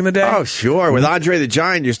wrestling back in the day? Oh, sure. With Andre the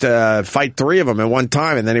Giant, used to fight 3 of them at one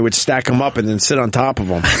time, and then he would stack them up and then sit on top of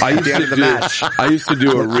them. I used to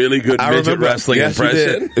do a really good midget wrestling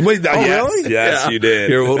impression. Wait, Oh, yes, really? Yes, you did.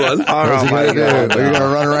 Here, hold on. What's he gonna do? Are you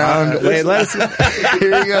gonna run around? Wait, let's. Here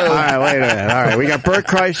you go. All right, wait a minute. All right, we got Bert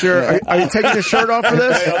Kreischer. Are you taking his shirt off for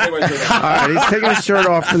this? All right, he's taking his shirt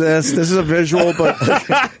off for this. This is a visual, but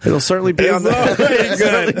it'll certainly be on the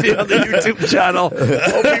YouTube channel.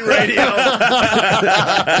 Opie Radio.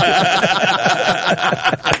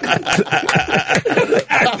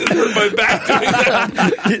 I just hurt my back doing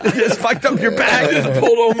that. You just fucked up your back. I just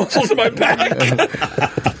pulled all muscles in my back.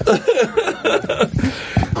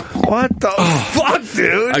 What the fuck,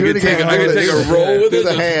 dude? I could take a roll with it. Do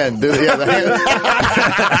the hand. The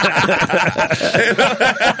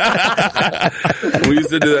hand. We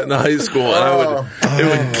used to do that in high school, and it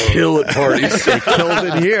would kill at parties. It killed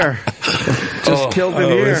it here. Just killed it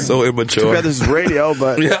here. So immature. Too bad this is radio,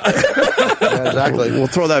 but Yeah, exactly. we'll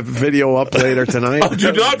throw that video up later tonight.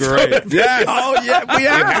 Do not great. Yes. Oh yeah, we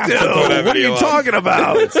have to. What are you talking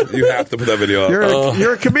about? You have to put that video up.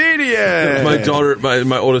 You're a comedian. My daughter,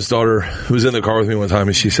 my oldest daughter, was in the car with me one time,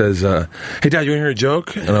 and she says, "Hey, Dad, you want to hear a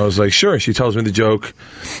joke?" And I was like, "Sure." She tells me the joke.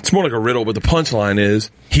 It's more like a riddle, but the punchline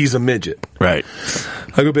is, "He's a midget." Right.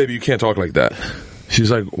 I go, "Baby, you can't talk like that."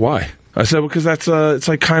 She's like, "Why?" I said, "Because that's it's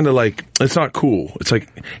like kind of like it's not cool. It's like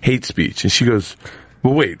hate speech." And she goes,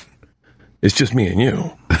 "Well, wait." It's just me and you.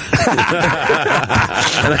 And I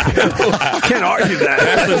can't argue that.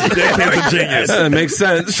 That's a genius. That makes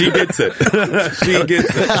sense. She gets it. She gets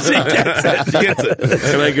it.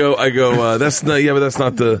 And I go. That's not. Yeah, but that's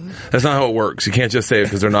not how it works. You can't just say it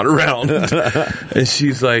because they're not around. And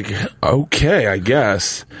she's like, okay, I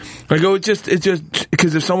guess. I go, it just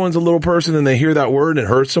because if someone's a little person and they hear that word and it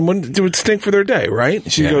hurts someone, it would stink for their day,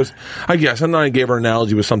 right? She goes, I guess. And then I gave her an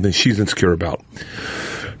analogy with something she's insecure about.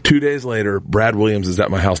 2 days later, Brad Williams is at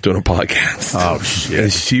my house doing a podcast. Oh, shit.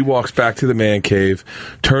 And she walks back to the man cave,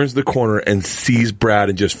 turns the corner, and sees Brad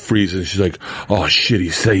and just freezes. She's like, oh, shit, he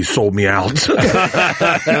sold me out. And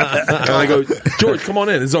I go, George, come on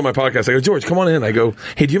in. This is on my podcast. I go, George, come on in. I go,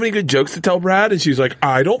 hey, do you have any good jokes to tell Brad? And she's like,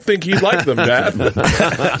 I don't think he'd like them, Dad. And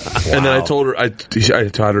then I told her, I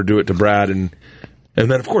taught her to do it to Brad, and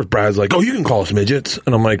then, of course, Brad's like, oh, you can call us midgets.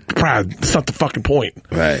 And I'm like, Brad, that's not the fucking point.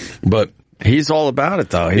 Right. But he's all about it,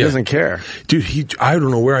 though. He doesn't care. Dude, I don't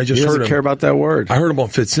know where I just heard him. He doesn't care about that word. I heard him on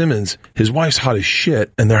Fitzsimmons. His wife's hot as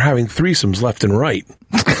shit, and they're having threesomes left and right.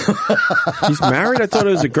 He's married? I thought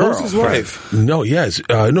it was a girl. Who's his wife? No, his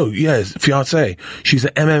fiance. She's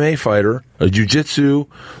an MMA fighter, a jiu-jitsu,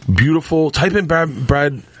 beautiful. Type in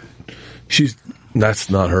Brad. That's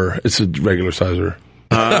not her. It's a regular sizer.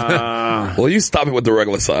 Well, you stop it with the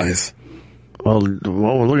regular size. Well,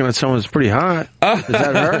 we're looking at someone that's pretty hot. Is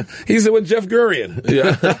that her? He's with Jeff Gurian.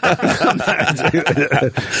 Yeah.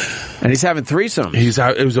 And he's having threesomes.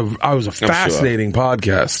 It was a fascinating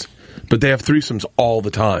podcast. But they have threesomes all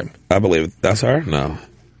the time. I believe that's her? No.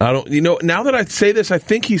 I don't. Now that I say this, I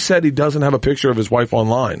think he said he doesn't have a picture of his wife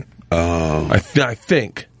online. Oh. I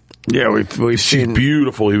think. Yeah, we've She's seen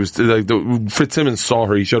beautiful. He was like Fitzsimmons saw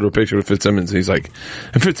her. He showed her a picture of Fitzsimmons. And he's like,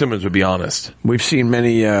 and Fitzsimmons would be honest. We've seen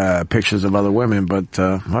many pictures of other women, but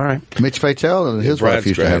all right. Mitch Fatel and his Brad's wife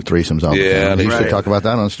used great. to have threesomes all the time. They used to talk about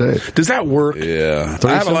that on stage. Does that work? Yeah, I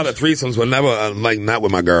have a lot of threesomes, but never not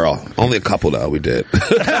with my girl. Only a couple though. We did. You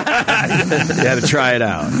had to try it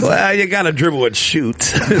out. Well, you got to dribble and shoot.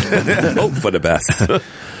 Hope for the best.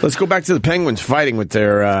 Let's go back to the Penguins fighting with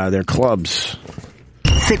their clubs.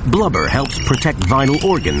 Thick blubber helps protect vital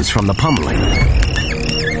organs from the pummeling.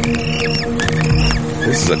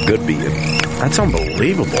 This is a good beating. That's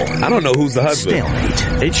unbelievable. I don't know who's the husband.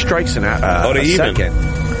 Stalemate. 8 strikes in a they even. second.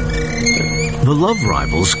 The love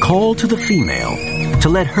rivals call to the female to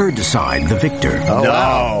let her decide the victor. Oh,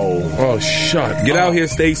 wow. Oh, shut. Get out here,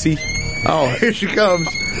 Stacy. Oh, Here she comes.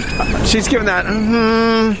 she's giving that.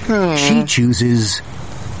 She chooses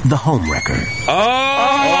the homewrecker.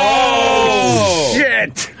 Oh,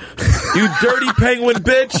 Shit. you dirty penguin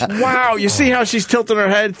bitch. Wow. You see how she's tilting her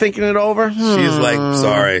head, thinking it over? She's like,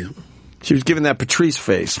 sorry. She was giving that Patrice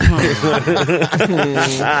face.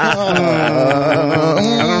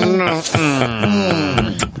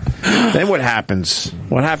 Then what happens?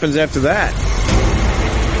 What happens after that?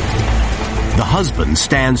 The husband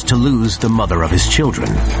stands to lose the mother of his children.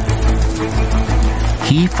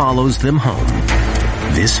 He follows them home.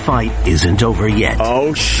 This fight isn't over yet.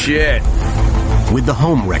 Oh, shit. With the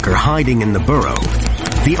homewrecker hiding in the burrow,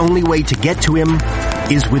 the only way to get to him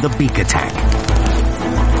is with a beak attack.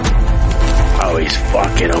 Oh, he's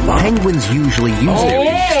fucking him up. Penguins usually use their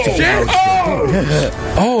beaks to gouge their food.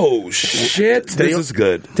 Oh, shit. This is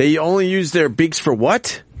good. They only use their beaks for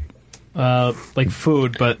what? Like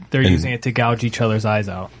food, but they're using it to gouge each other's eyes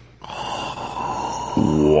out.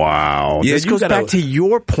 Wow. Yeah, this goes back to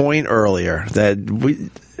your point earlier that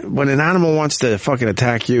when an animal wants to fucking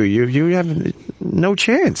attack you, you have no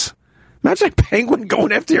chance. Imagine a penguin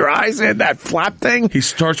going after your eyes and that flap thing. He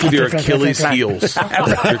starts with your Achilles heels,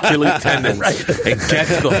 your Achilles tendons, and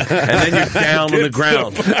gets them, and then you're down on the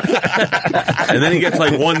ground. And then he gets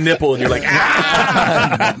like one nipple, and you're like,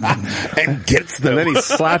 ah! And gets them. And then he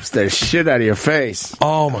slaps the shit out of your face.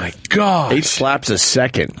 Oh my God. 8 slaps a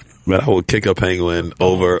second. But I would kick a penguin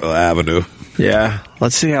over an avenue. Yeah,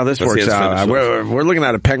 let's see how this Let's see works his out. finish. We're looking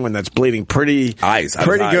at a penguin that's bleeding pretty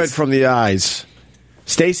good from the eyes.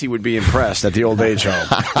 Stacy would be impressed at the old age home.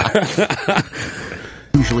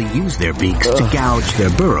 Usually use their beaks to gouge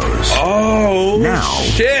their burrows. Oh, now,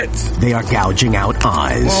 shit! They are gouging out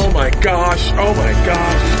eyes. Oh my gosh! Oh my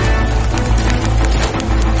gosh!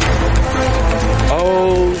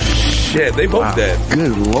 Oh shit! They both dead.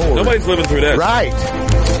 Good Lord! Nobody's living through that. Right.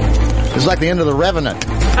 It's like the end of The Revenant.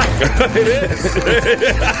 It is. The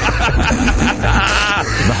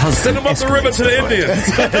husband Send him up the river to the Indians.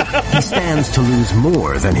 He stands to lose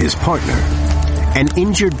more than his partner. An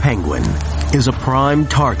injured penguin is a prime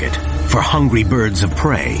target for hungry birds of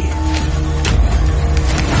prey.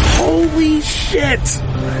 Holy shit!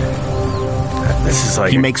 This is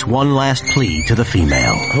like he makes one last plea to the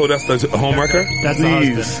female. Oh, that's the homewrecker? That's the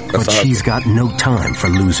husband. But she's got no time for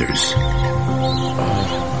losers.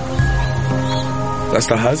 That's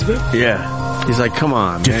the husband? Yeah. He's like, come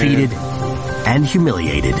on, Defeated and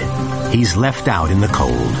humiliated, he's left out in the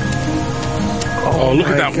cold. Oh, look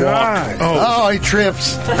at that walk. Oh, he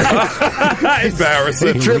trips.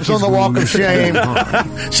 Embarrassing. He trips on the walk of shame.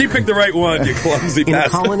 She picked the right one, you clumsy In a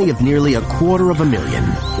bastard. colony of nearly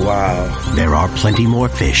 250,000, Wow. there are plenty more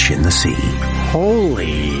fish in the sea.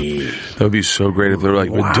 Holy. That would be so great if they were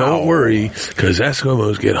like, but don't worry, because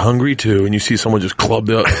Eskimos get hungry too, and you see someone just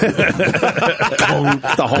clubbed up.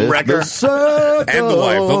 The home wrecker. And the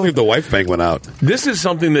wife. Don't leave the wife penguin out. This is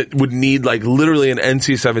something that would need like literally an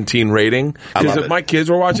NC-17 rating. Because if my kids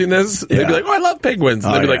were watching this, they'd be like, oh, I love penguins.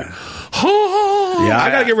 And they'd be like, oh. Yeah,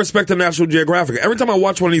 I gotta give respect to National Geographic. Every time I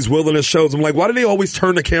watch one of these wilderness shows, I'm like, why do they always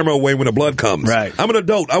turn the camera away when the blood comes? Right. I'm an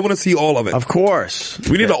adult. I want to see all of it. Of course.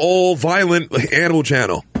 We need an all violent animal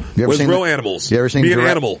channel. With real animals. You ever seen Be an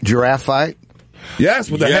animal. Giraffe fight?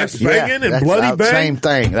 Yes, with the heads banging and bloody bang. Same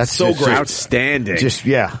thing. That's so great. Outstanding.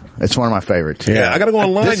 It's one of my favorites. Yeah, I got to go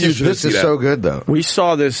online usually. This is so good, though. We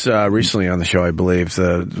saw this recently on the show, I believe,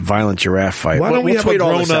 the violent giraffe fight. Why don't we have tweet a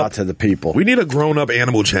all this grown-up out to the people? We need a grown-up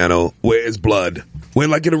animal channel where it's blood. We're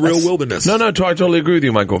like in a real wilderness. No, I totally agree with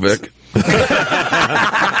you, Michael Vick.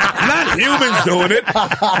 Not humans doing it.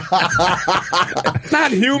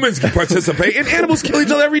 Not humans can participate. And animals kill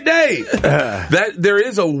each other every day. That there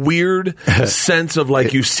is a weird sense of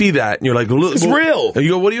like you see that and you're like, look, it's real. And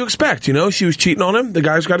you go, what do you expect? You know, she was cheating on him. The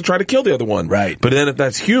guy's got to try to kill the other one. Right. But then if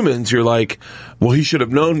that's humans, you're like, well, he should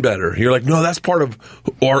have known better. You're like, no, that's part of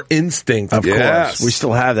our instinct. Of course. We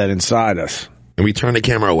still have that inside us. And we turn the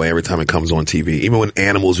camera away every time it comes on TV, even when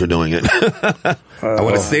animals are doing it. I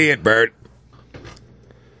want to see it, Bert.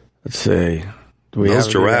 Let's see. Those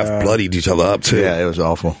giraffe bloodied each other up, too. Yeah, it was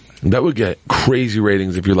awful. That would get crazy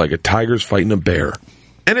ratings if you're like a tiger's fighting a bear.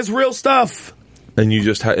 And it's real stuff. And you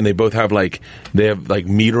just and they both have they have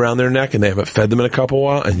meat around their neck and they haven't fed them in a couple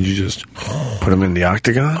while and you just put them in the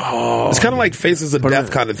octagon. It's kind of like Faces of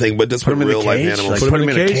Death kind of thing, but just with real life animals. Like, put them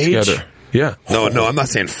in a cage together. Yeah. No, I'm not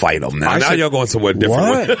saying fight them now. Now you're going somewhere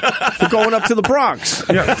different. We're going up to the Bronx.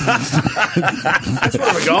 Yeah. That's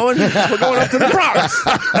where we're going. We're going up to the Bronx.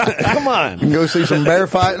 Come on. You can go see some bear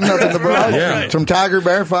fighting up in the Bronx. Yeah. Some tiger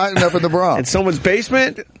bear fighting up in the Bronx. In someone's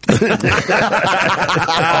basement? You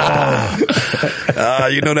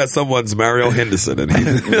know that someone's Mario Henderson. And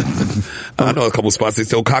I know a couple spots they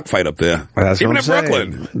still cockfight up there. That's even what in I'm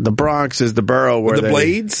Brooklyn. saying. The Bronx is the borough where With the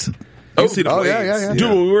blades? Oh, see the blades. Yeah. Dude,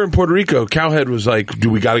 when we were in Puerto Rico, Cowhead was like,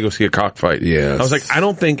 dude, we got to go see a cockfight. Yeah. I was like, I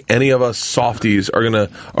don't think any of us softies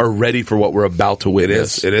are ready for what we're about to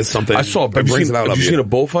witness. It is something. I saw, have you seen a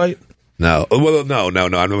bullfight? No. Well, no. I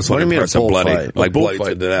never saw What do you mean a person bloody. bullfight? Like A bloody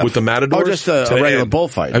bullfight to death. with the matadors? Oh, just a regular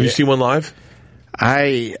bullfight. Have you seen one live?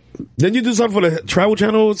 Didn't you do something for the Travel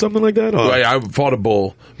Channel or something like that? Right, I fought a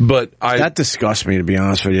bull, but that disgusts me, to be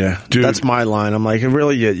honest with you. Dude. That's my line. I'm like,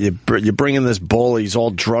 really, you bring in this bull, he's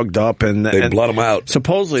all drugged up, and they blood him out.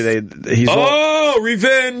 Supposedly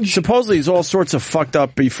revenge. Supposedly he's all sorts of fucked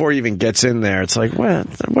up before he even gets in there. It's like,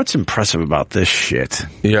 what's impressive about this shit?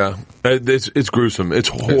 Yeah, it's gruesome. It's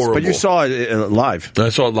horrible. But you saw it live. I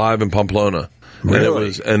saw it live in Pamplona.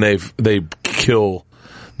 Really? And they kill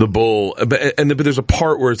the bull, but there's a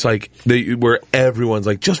part where it's like where everyone's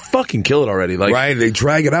like, just fucking kill it already. Like, right? They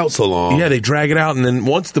drag it out so long. Yeah, they drag it out, and then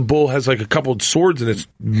once the bull has like a couple of swords in its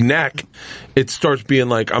neck, it starts being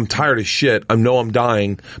like, I'm tired of shit. I know I'm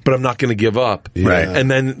dying, but I'm not going to give up. Yeah. Right? And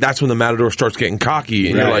then that's when the matador starts getting cocky,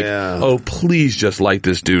 and you're like, oh, please just light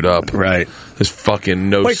this dude up. Right? This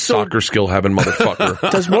fucking soccer skill having motherfucker.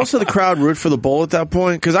 Does most of the crowd root for the bull at that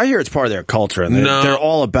point? Because I hear it's part of their culture, and they're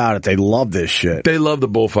all about it. They love this shit. They love the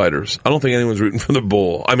bullfighters. I don't think anyone's rooting for the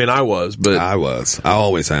bull. I mean, I was, but I was. I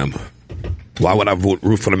always am. Why would I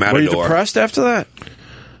root for the matador? Were you depressed after that?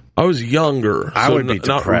 I was younger. I would be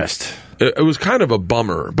depressed. It was kind of a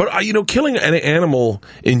bummer. But, killing an animal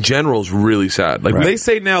in general is really sad. Like They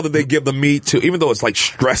say now that they give the meat to, even though it's like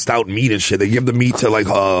stressed out meat and shit, they give the meat to like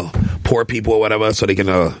poor people or whatever so they can...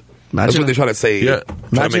 that's what they're trying to say. Yeah.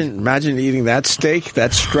 Imagine eating that steak.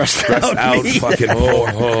 That's stressed out meat. Fucking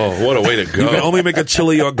oh, what a way to go. You can only make a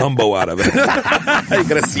chili or gumbo out of it. You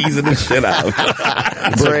gotta season the shit out.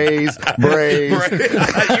 Braise.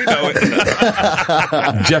 You know it.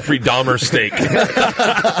 Jeffrey Dahmer steak.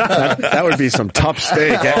 That would be some tough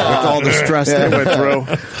steak with all the stress they went through.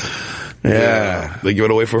 Yeah, they give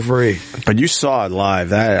it away for free. But you saw it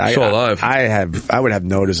live. I would have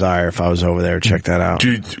no desire if I was over there to check that out.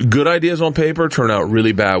 Dude, good ideas on paper turn out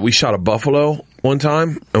really bad. We shot a buffalo one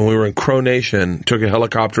time, and we were in Crow Nation. Took a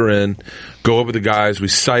helicopter in, go over the guys. We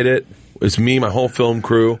sight it. It's me, my whole film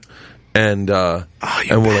crew, and we're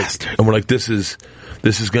like, this is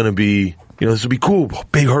gonna be, this will be cool.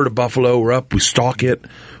 Big herd of buffalo. We're up. We stalk it.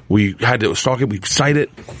 We had to stalk it. We sight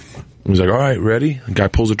it. He's like, all right, ready? The guy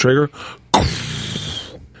pulls the trigger.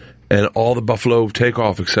 And all the buffalo take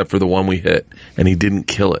off except for the one we hit. And he didn't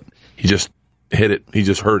kill it. He just hit it. He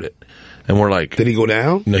just hurt it. And we're like... Did he go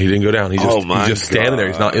down? No, he didn't go down. He's just standing there.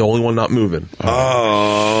 He's not the only one not moving.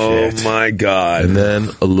 Oh my God. And then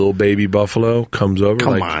a little baby buffalo comes over.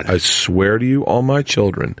 Come on. I swear to you, all my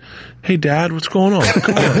children. Hey, Dad, what's going on?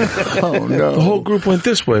 Come on. Oh, no. The whole group went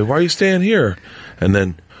this way. Why are you staying here? And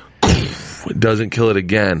then... It doesn't kill it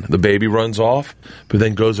again. The baby runs off, but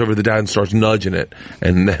then goes over to the dad and starts nudging it.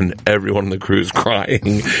 And then everyone in the crew is crying.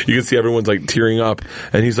 You can see everyone's like tearing up.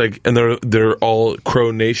 And he's like, and they're all Crow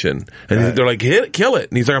Nation. And they're like, kill it.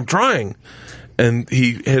 And he's like, I'm trying. And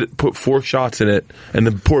he put 4 shots in it, and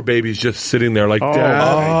the poor baby's just sitting there like, Dad,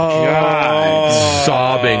 God.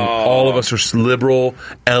 Sobbing. All of us are liberal,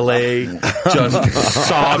 LA, just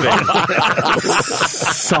sobbing.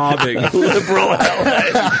 Sobbing. Liberal LA.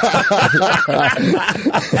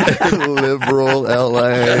 Liberal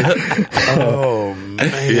LA. Oh,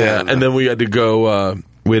 man. Yeah, and then we had to go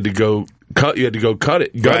cut. You had to go cut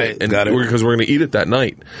it, because we're going to eat it that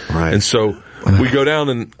night. Right. And so we go down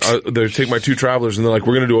and they take my 2 travelers, and they're like,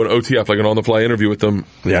 we're going to do an OTF, like an on-the-fly interview with them,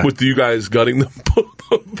 with you guys gutting the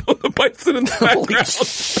bison in the background.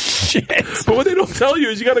 Shit. But what they don't tell you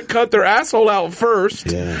is you got to cut their asshole out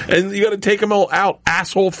first, and you got to take them all out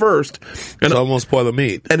asshole first. And so almost spoil the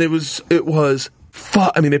meat. And it was.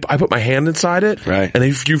 I mean, I put my hand inside it, right? And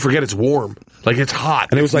if you forget, it's warm, like it's hot.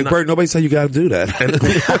 And it was like, Bert, nobody said you got to do that.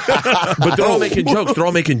 But they're all making jokes. They're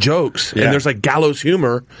all making jokes, and there's like gallows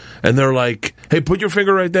humor. And they're like, "Hey, put your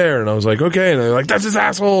finger right there." And I was like, "Okay." And they're like, "That's his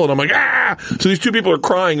asshole." And I'm like, "Ah!" So these 2 people are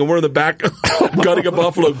crying, and we're in the back, gutting a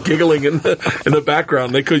buffalo, giggling in the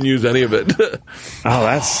background. They couldn't use any of it. Oh,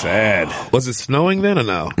 that's sad. Was it snowing then or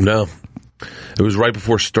no? No, it was right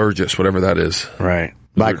before Sturgis, whatever that is. Right.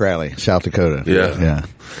 Black Rally, South Dakota. Yeah.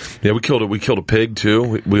 We killed it. We killed a pig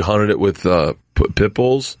too. We hunted it with pit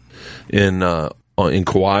bulls in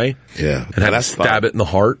Kauai. Yeah, and had to stab it in the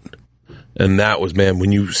heart. And that was, man,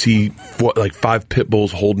 when you see 5 pit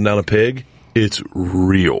bulls holding down a pig, it's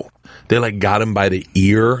real. They like got him by the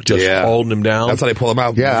ear, just holding him down. That's how they pull him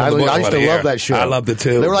out. Yeah, I used to love that show. I loved it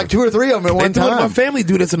too. There were like 2 or 3 of them at one time. My family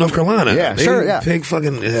do this in North Carolina. Yeah, Pig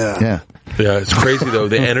fucking yeah. Yeah, it's crazy though.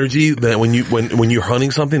 The energy that when you're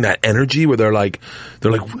hunting something, that energy where they're like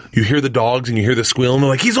you hear the dogs and you hear the squeal and they're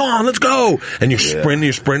like, he's on, let's go. And you're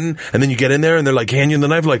sprinting, and then you get in there and they're like, hand you the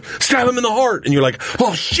knife, like, stab him in the heart. And you're like,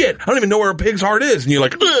 oh shit, I don't even know where a pig's heart is. And you're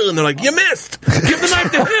like, ugh, and they're like, you missed. Give the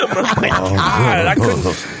knife to him. I'm like, God, I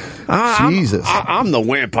couldn't. Jesus. I'm the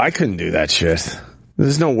wimp. I couldn't do that shit.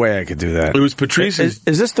 There's no way I could do that. It was Patrice. Is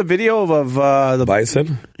this the video of the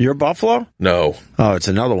bison? Your buffalo? No. Oh, it's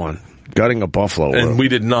another one. Gutting a buffalo. And we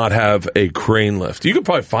did not have a crane lift. You could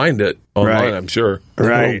probably find it online, I'm sure.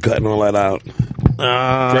 Right. Gutting all that out.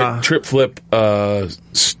 Trip flip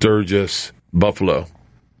Sturgis buffalo.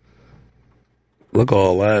 Look at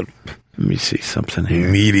all that. Let me see something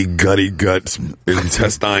here. Meaty, gutty guts,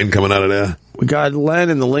 intestine coming out of there. We got Len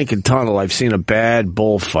in the Lincoln Tunnel. I've seen a bad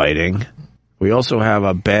bullfighting. We also have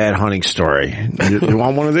a bad hunting story. You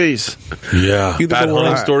want one of these? Yeah. Bad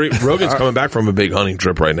hunting story. Rogan's coming back from a big hunting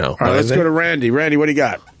trip right now. All right, let's go to Randy. Randy, what do you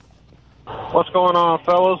got? What's going on,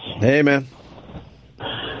 fellas? Hey, man.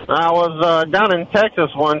 I was down in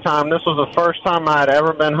Texas one time. This was the first time I had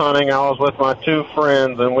ever been hunting. I was with my 2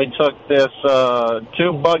 friends, and we took this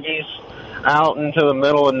 2 buggies out into the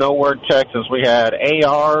middle of nowhere, Texas. We had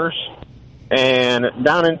ARs. And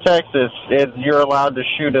down in Texas, you're allowed to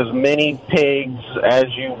shoot as many pigs as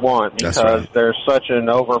you want because there's such an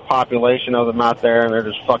overpopulation of them out there, and they're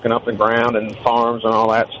just fucking up the ground and farms and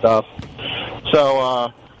all that stuff.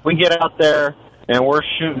 So we get out there and we're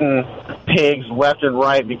shooting pigs left and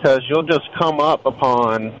right because you'll just come up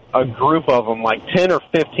upon a group of them, like 10 or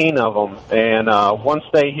 15 of them, and once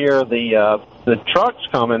they hear the trucks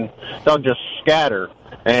coming, they'll just scatter.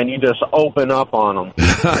 And you just open up on them.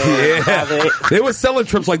 They were selling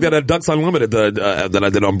trips like that at Ducks Unlimited that I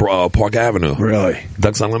did on Park Avenue. Really?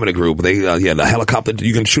 Ducks Unlimited group. They the helicopter.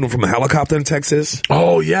 You can shoot them from a helicopter in Texas.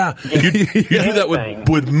 Oh yeah, you do that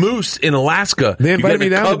with moose in Alaska. They invited me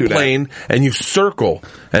you get down a to do cub plane and you circle,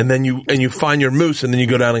 and then you find your moose, and then you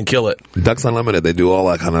go down and kill it. Ducks Unlimited. They do all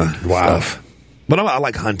that kind of stuff. But I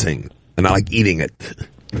like hunting and I like eating it.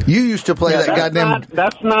 You used to play that goddamn...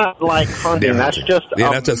 That's not like hunting. That's just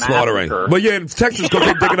that's just slaughtering. But yeah, in Texas, because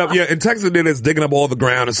they're digging up... Yeah, in Texas, they're digging up all the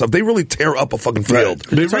ground and stuff. They really tear up a fucking field.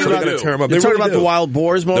 Right. They're tear them up. You're talking about the wild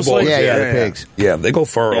boars mostly? The pigs. Yeah, they go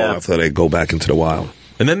furrow after they go back into the wild.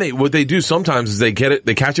 And then what they do sometimes is they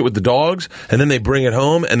catch it with the dogs, and then they bring it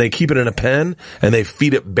home and they keep it in a pen and they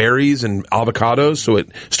feed it berries and avocados so it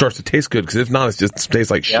starts to taste good. Because if not, it just tastes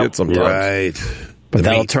like shit sometimes. Right. But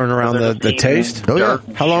that'll turn around the taste? Oh, yeah.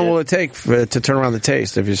 How long will it take to turn around the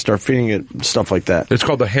taste if you start feeding it stuff like that? It's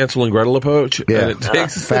called the Hansel and Gretel approach. Yeah. And it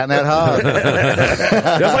takes... Fatten that hog.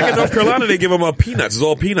 That's like in North Carolina, they give them peanuts. It's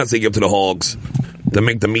all peanuts they give to the hogs to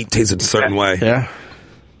make the meat taste a certain way. Yeah.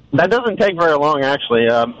 That doesn't take very long, actually.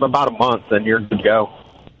 About a month, and you're good to go.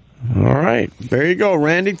 All right. There you go,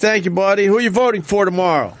 Randy. Thank you, buddy. Who are you voting for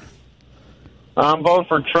tomorrow? I'm voting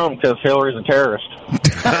for Trump because Hillary's a terrorist.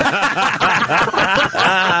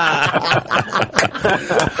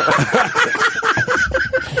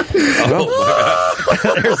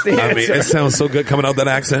 I mean, it sounds so good coming out that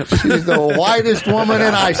accent. She's the whitest woman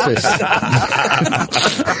in ISIS.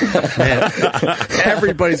 Man,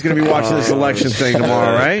 everybody's going to be watching this election thing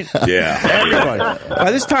tomorrow, right? Yeah. Everybody.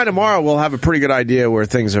 By this time tomorrow, we'll have a pretty good idea where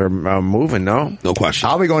things are moving, no? No question.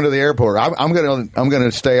 I'll be going to the airport. I'm going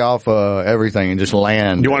to stay off everything and just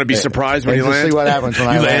land. You want to be surprised when you land? See what happens when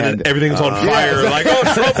I land. And everything's on fire. Like,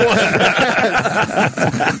 Trump won.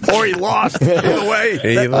 Or he lost. Either way.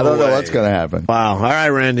 I don't know what's going to happen. Wow. All right,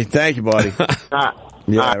 Randy. Thank you, buddy.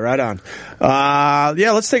 Yeah, right on.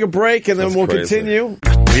 Let's take a break and then we'll continue.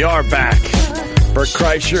 We are back. Bert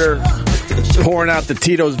Kreischer pouring out the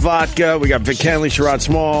Tito's vodka. We got Vic Henley, Sherrod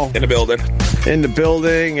Small. In the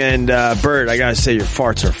building. And Bert, I gotta say, your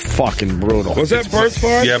farts are fucking brutal. Was that Bert's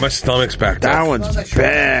fart? Yeah, my stomach's backed That up. one's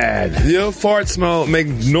bad. Your farts make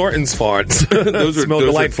Norton's farts. Those smell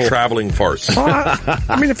delightful. Are traveling farts.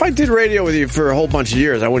 I mean, if I did radio with you for a whole bunch of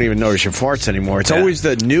years, I wouldn't even notice your farts anymore. It's always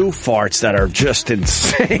the new farts that are just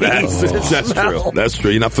insane. That's true. That's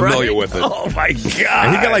true. You're not familiar with it. Oh, my God.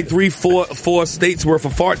 And he got like four states worth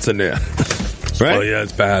of farts in there. Right? Oh, yeah,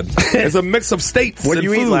 it's bad. It's a mix of states. What did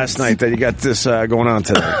you eat last night that you got this going on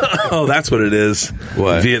today? Oh, that's what it is.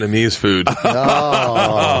 What? Vietnamese food.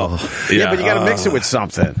 Oh. Yeah, but you got to mix it with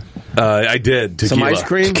something. I did. Tequila. Some ice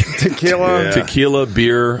cream? Tequila? Yeah. Tequila,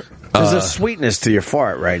 beer. There's a sweetness to your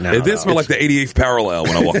fart right now. It did smell like the 88th parallel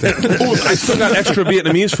when I walked in. Ooh, I still got extra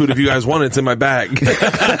Vietnamese food if you guys want it. It's in my bag.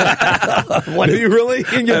 What do you really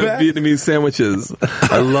in your bag? Vietnamese sandwiches.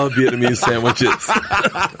 I love Vietnamese sandwiches.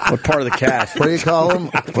 What part of the cast? What do you call them?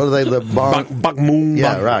 What are they? The Bak Moon.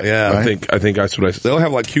 Yeah, right. Yeah, right. I think that's what I said. They'll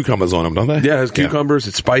have like cucumbers on them, don't they? Yeah, it has cucumbers.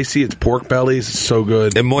 It's spicy. It's pork bellies. It's so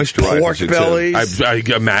good. And moisturizes. Pork bellies. I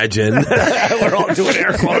imagine. We're all doing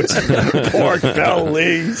air quotes. Pork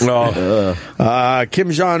bellies.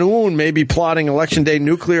 Kim Jong-un may be plotting Election Day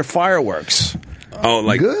nuclear fireworks. Oh,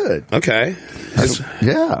 like good. Okay. His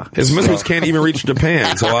missiles can't even reach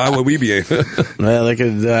Japan, so why would we be? Well, they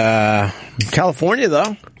could. California,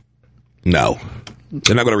 though. No,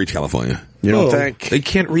 they're not going to reach California. You don't think they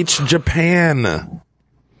can't reach Japan?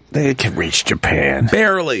 They can reach Japan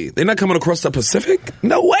barely. They're not coming across the Pacific.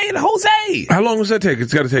 No way, in Jose. How long does that take?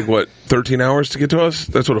 It's got to take 13 hours to get to us.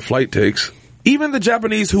 That's what a flight takes. Even the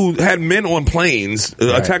Japanese who had men on planes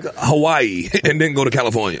attacked Hawaii and didn't go to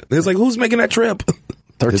California. It's like, who's making that trip?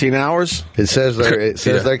 13 hours? It says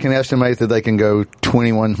they can estimate that they can go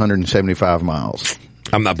 2,175 miles.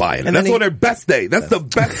 I'm not buying it. That's on their best day. That's the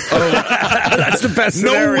best. That's the best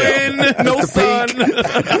scenario. No wind, no sun.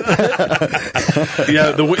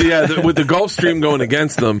 With the Gulf Stream going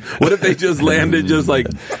against them, what if they just landed just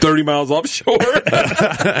like 30 miles offshore?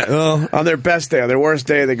 Well, on their best day, on their worst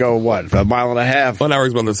day, they go, what, a mile and a half? 1 hour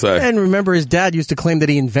is going to say. And remember, his dad used to claim that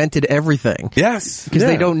he invented everything. Yes. Because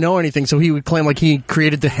they don't know anything, so he would claim like he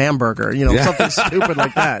created the hamburger, something stupid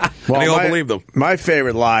like that. Well, they all believe them. My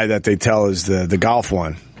favorite lie that they tell is the golf one.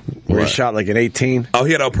 Where he shot like an 18. Oh,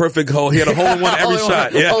 he had a perfect hole. He had a hole-in-one every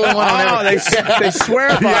shot. Yeah. They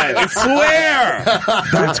swear by it. They swear.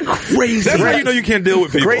 That's crazy. That's how you know you can't deal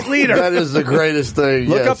with people. Great leader. That is the greatest thing.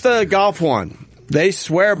 Look up the golf one. They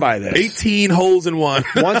swear by this. 18 holes in one.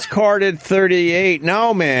 Once carded 38.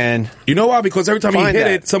 No, man. You know why? Because every time he hit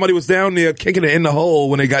it, somebody was down there kicking it in the hole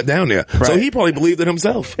when they got down there. Right. So he probably believed it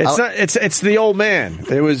himself. It's the old man.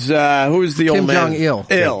 It was who was the old man? Kim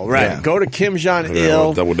Jong-il. Right. Yeah. Go to Kim Jong-il.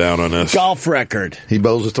 We'll double down on this. Golf record. He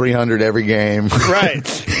bowls a 300 every game. Right.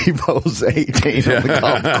 He bowls 18 on the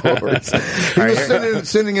golf course. He was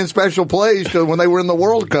sending in special plays to when they were in the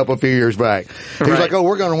World Cup a few years back. He was like, "Oh,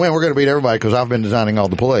 we're going to win. We're going to beat everybody because I've been designing all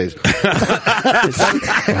the plays."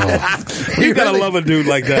 You gotta love a dude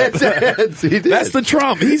like that. That's the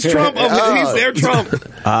Trump. He's Trump. He's their Trump.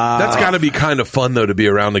 That's got to be kind of fun, though, to be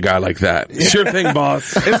around a guy like that. Sure thing,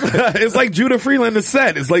 boss. It's like Judah Freeland has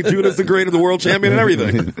said. It's like Judah's the greatest, the world champion and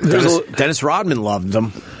everything. Dennis Rodman loved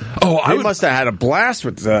them. Oh, he must have had a blast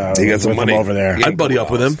with he got some money over there. I'd buddy up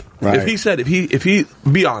with him. Right. If he said, if he,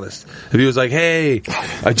 be honest, if he was like, "Hey,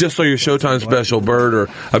 I just saw your Showtime special, Bird," or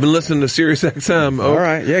 "I've been listening to Sirius XM." All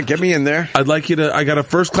right, yeah, get me in there. I'd like you to. I got a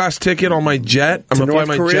first class ticket on my jet. I'm gonna fly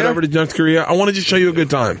my jet over to North Korea. I want to just show you a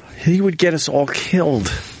good time. He would get us all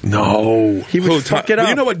killed. No, he would fuck it up. But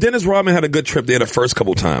you know what? Dennis Rodman had a good trip there the first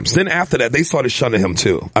couple times. Then after that, they started shunning him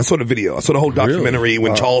too. I saw the video. I saw the whole documentary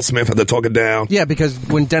when Charles Smith had to talk it down. Yeah, because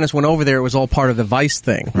when Dennis went over there, it was all part of the Vice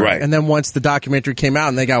thing. Right. And then once the documentary came out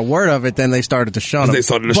and they got word of it, then they started to shun him. They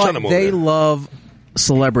started to shun him over They there. love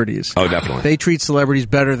celebrities. Oh, definitely. They treat celebrities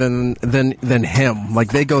better than him.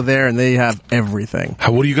 Like, they go there and they have everything.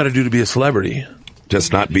 What do you got to do to be a celebrity?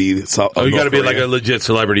 Just not be. You got to be like a legit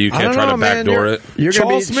celebrity. You can't try to backdoor it. You're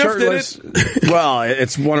Charles Smith shirtless. did it. Well,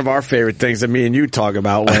 it's one of our favorite things that me and you talk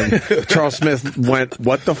about when Charles Smith went,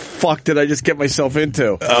 "What the fuck did I just get myself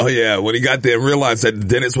into?" Oh yeah, when he got there and realized that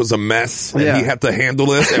Dennis was a mess and he had to handle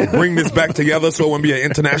this and bring this back together so it wouldn't be an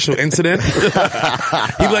international incident.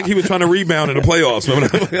 He was trying to rebound in the playoffs.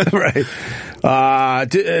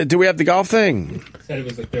 Right. Do we have the golf thing? Said it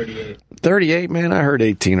was like 38. 38, man. I heard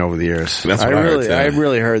 18 over the years. That's what I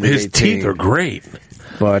really heard that his 18. teeth are great,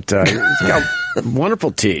 but he's got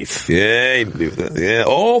wonderful teeth. Yeah,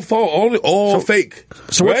 all fake.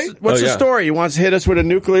 So what's the story? He wants to hit us with a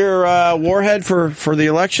nuclear warhead for the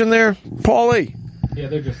election there, Paulie? Yeah,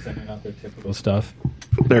 they're just sending out their typical stuff.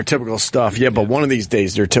 Their typical stuff, yeah, but one of these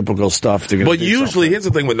days their typical stuff. But usually, here's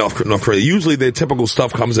the thing with North Korea. Usually, their typical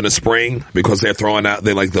stuff comes in the spring because they're throwing out.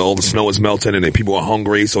 All the snow is melting and people are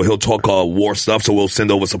hungry. So he'll talk war stuff. So we'll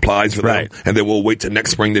send over supplies for them, and then we'll wait till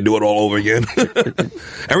next spring to do it all over again.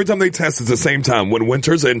 Every time they test, it's the same time when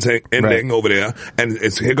winter's ending over there, and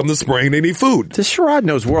here comes the spring. They need food. This Sherrod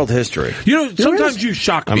knows world history. You know, sometimes you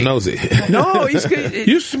shock me. I'm nosy. No, he's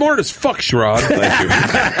you smart as fuck, Sherrod. Thank you.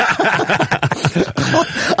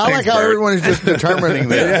 I like how everyone is just determining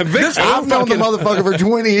that. Yeah, I've known the motherfucker for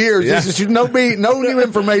 20 years. Yeah. This is no new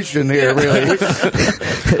information here, really.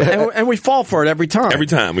 and we fall for it every time. Every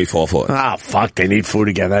time we fall for it. Ah, fuck, they need food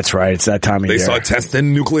again. That's right. It's that time of year. They start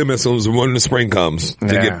testing nuclear missiles when the spring comes to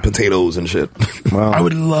get potatoes and shit. Well, I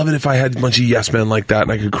would love it if I had a bunch of yes men like that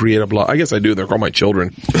and I could create a blog. I guess I do. They're called my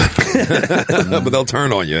children. But they'll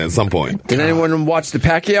turn on you at some point. Did anyone watch the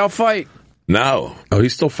Pacquiao fight? No. Oh,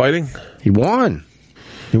 he's still fighting? He won.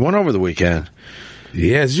 He won over the weekend.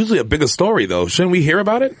 Yeah, it's usually a bigger story, though. Shouldn't we hear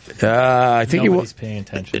about it? I think nobody's paying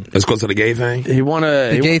attention. Let's go to the gay thing. He won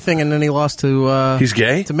the gay thing, and then he lost to. He's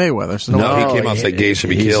gay? To Mayweather. So no, he came out and said gays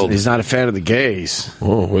should be killed. He's not a fan of the gays.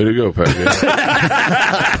 Oh, way to go, Pat.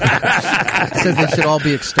 Said they should all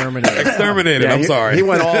be exterminated. Exterminated. Yeah, I'm sorry. He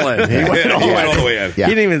went all in. He went all the way in. Yeah.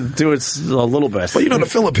 He didn't even do it a little bit. Well, the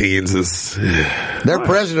Philippines is their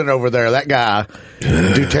president over there. That guy.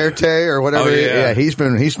 Duterte or whatever. Oh, yeah. He's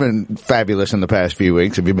been fabulous in the past few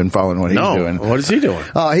weeks. Have you been following what he's doing? What is he doing?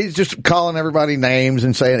 He's just calling everybody names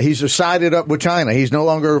and saying he's just sided up with China. He's no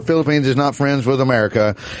longer Philippines is not friends with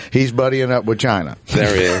America. He's buddying up with China.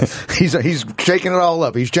 There he is. he's shaking it all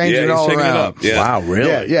up. He's changing it all around. Yeah. Wow,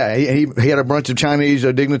 really? Yeah. He had a bunch of Chinese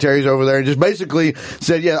dignitaries over there and just basically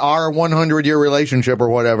said, our 100-year relationship or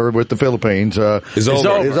whatever with the Philippines is over.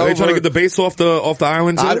 Are they trying to get the base off the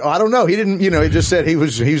island too? I don't know. He didn't. He just said he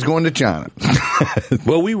was going to China.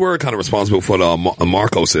 Well, we were kind of responsible for the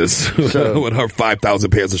Marcos's with her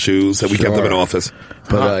 5,000 pairs of shoes that we kept them in office.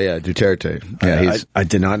 But Duterte. Yeah, I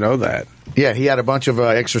did not know that. Yeah, he had a bunch of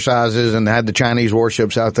exercises and had the Chinese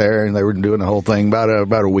warships out there, and they were doing the whole thing about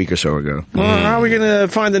a week or so ago. Well, how are we going to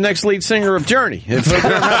find the next lead singer of Journey if we don't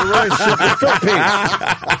have a relationship with the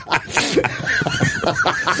Philippines?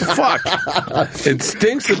 Fuck. It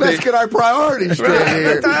stinks that Let's get our priorities straight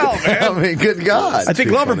here. What the hell, man? I mean, good God. I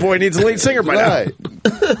think Loverboy needs a lead singer by Right.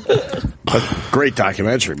 now. A great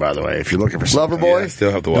documentary, by the way, if you're looking for something. Loverboy? I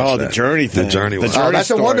still have to watch that. The Journey thing. The Journey one. Journey that's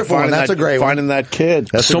a story. wonderful one. Finding That's a great one. Finding that kid.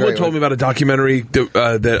 That's a Someone great told one. me about a documentary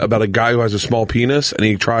about a guy who has a small penis, and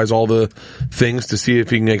he tries all the things to see if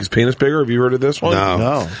he can make his penis bigger. Have you heard of this one?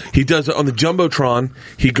 No. He does it on the Jumbotron.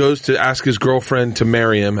 He goes to ask his girlfriend to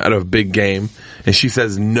marry him at a big game, and she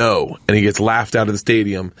says no, and he gets laughed out of the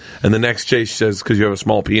stadium. And the next day she says, because you have a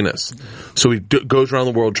small penis. So he goes around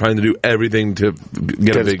the world trying to do everything to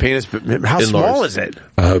get a his big penis. How small is it?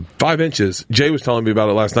 5 inches. Jay was telling me about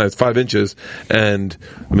it last night. It's 5 inches, and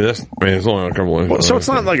it's only a couple inches. So it's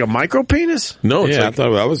not like a micro penis? No, it's Yeah, like,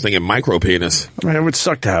 I was thinking micro penis. I mean, it would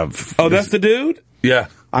suck to have. Oh, that's the dude? yeah.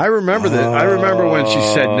 I remember that. I remember when she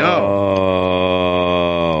said no.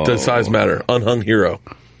 Oh. Does size matter? Unhung hero.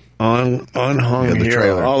 Unhung the hero.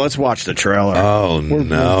 trailer. Oh, let's watch the trailer. Oh,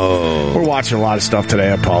 no. We're watching a lot of stuff today.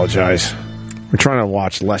 I apologize. We're trying to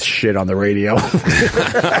watch less shit on the radio.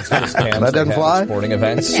 That doesn't fly? Sporting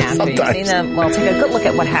events. Yeah, so you've seen them. Well, take a good look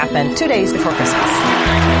at what happened 2 days before Christmas.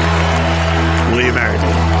 Will you marry me?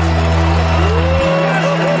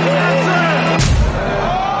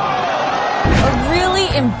 A really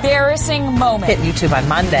embarrassing moment. Hit YouTube on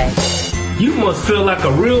Monday. You must feel like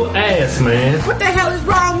a real ass, man. What the hell is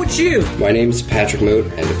wrong with you? My name's Patrick Moot,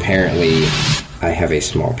 and apparently I have a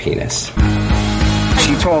small penis.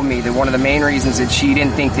 She told me that one of the main reasons that she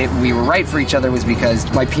didn't think that we were right for each other was because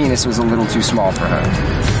my penis was a little too small for her.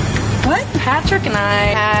 What? Patrick and I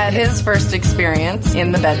had his first experience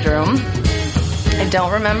in the bedroom. I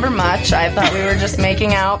don't remember much. I thought we were just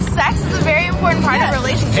making out. Sex is a very important part of a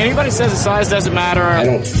relationship. Anybody says the size doesn't matter. I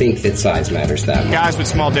don't think that size matters that much. Guys with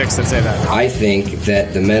small dicks that say that. I think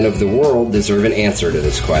that the men of the world deserve an answer to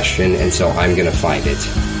this question, and so I'm going to find it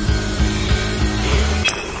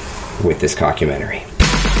with this documentary.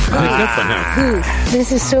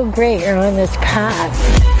 This is so great. You're on this path.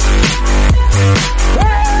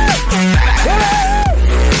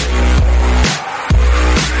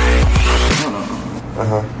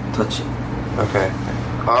 Touch it. Okay.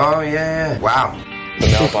 Oh, yeah. Wow. The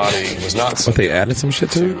male body was not What, they added some shit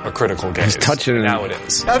to it? a critical gaze. He's touching Now it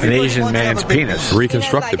is. an Asian man's penis.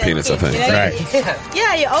 Reconstruct the penis, I think. Right.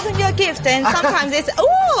 Yeah, you open your gift and sometimes it's,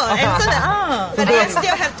 ooh, and so but I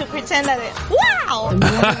still have to pretend that wow.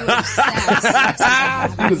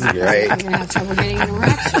 This is great. I'm gonna have trouble getting an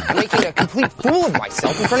erection. I'm making a complete fool of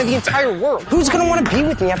myself in front of the entire world. Who's going to want to be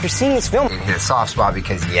with me after seeing this film? Hit a soft spot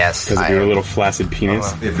because, yes. Because of your little flaccid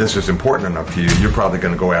penis? If this is important enough to you, you're probably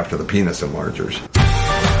going to go after the penis enlargers.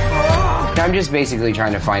 I'm just basically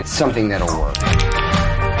trying to find something that'll work.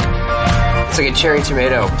 It's like a cherry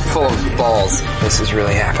tomato full of balls. This is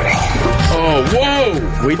really happening. Oh,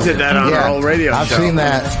 whoa! We did that on our old radio I've show. seen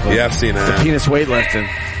that. Yeah, I've seen The that. penis weightlifting.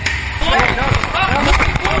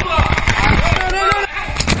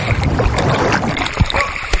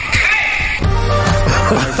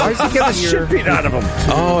 Why does he get the shit beat out of him?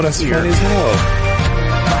 Oh, that's funny as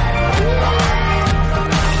hell.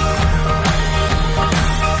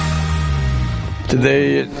 Did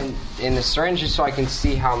they? In the syringe, just so I can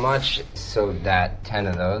see how much, so that 10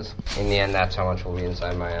 of those. In the end, that's how much will be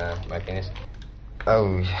inside my my penis.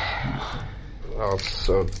 Oh, I'm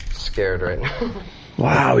so scared right now.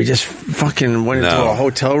 Wow, he just fucking went into a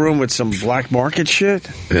hotel room with some black market shit.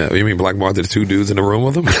 Yeah, you mean black market? The two dudes in the room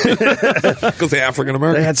with him because they're African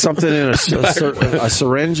American. They had something in a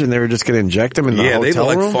syringe, and they were just going to inject him in the hotel they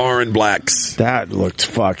look room? like foreign blacks. That looked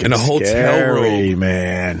fucking in a hotel scary, room,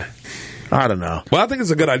 man. I don't know. Well, I think it's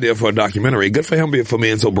a good idea for a documentary. Good for him for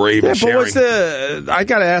being so brave and But sharing. what's I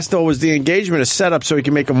got to ask though, was the engagement a setup so he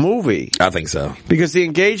can make a movie? I think so. Because the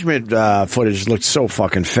engagement footage looked so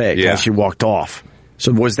fucking fake. Yeah. When she walked off.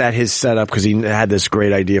 So was that his setup? Because he had this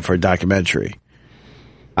great idea for a documentary.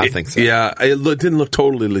 I think so. Yeah, it didn't look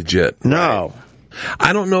totally legit. No.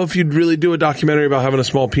 I don't know if you'd really do a documentary about having a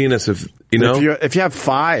small penis if you know. If you have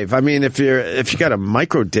 5, I mean, if you got a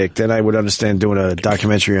micro dick, then I would understand doing a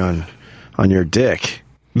documentary on your dick.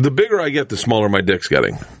 The bigger I get, the smaller my dick's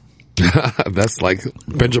getting. That's like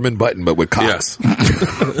Benjamin Button, but with cocks. What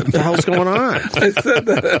the hell's going on? I said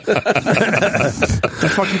that.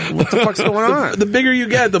 What the fuck's going on? The bigger you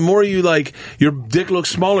get, the more you like. Your dick looks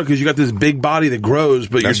smaller because you got this big body that grows,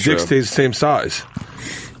 but That's your dick true. stays the same size.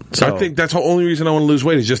 So So- I think that's the only reason I want to lose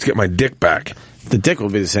weight is just to get my dick back. The dick will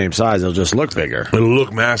be the same size. It'll just look bigger. It'll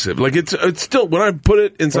look massive. Like it's still when I put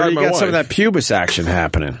it inside Or you my got wife. some of that pubis action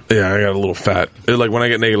happening. Yeah, I got a little fat. Like when I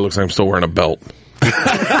get naked, it looks like I'm still wearing a belt.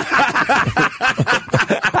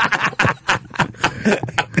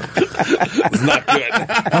 It's not good.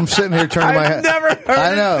 I'm sitting here turning my head. I've never heard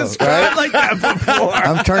I know, it described like that before.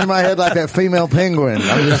 I'm turning my head like that female penguin.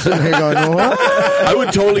 I'm just sitting here going, what? I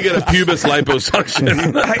would totally get a pubis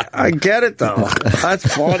liposuction. I get it, though. That's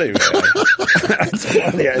funny, man. That's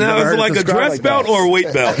funny. Now, is it like a dress belt or a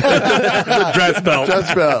weight belt? The dress belt.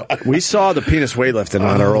 Dress belt. We saw the penis weightlifting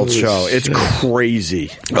on our old show. It's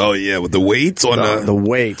crazy. Oh, yeah, with the weights on the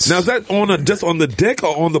weights. Now, is that just on the dick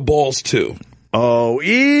or on the balls, too? Oh,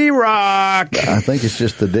 E-Rock. I think it's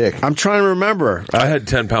just the dick. I'm trying to remember. I had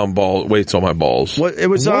 10-pound weights on my balls. What it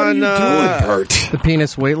was What on are you doing, Bert? The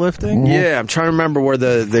penis weightlifting? Yeah, I'm trying to remember where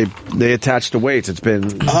they attached the weights. It's been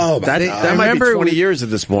that might be 20 years at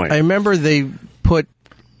this point. I remember they put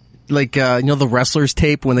like the wrestlers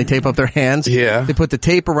tape when they tape up their hands. Yeah, they put the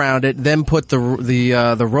tape around it, then put the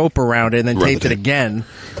rope around it, and then taped it again,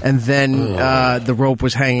 and then the rope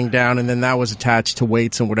was hanging down, and then that was attached to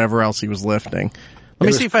weights and whatever else he was lifting. Let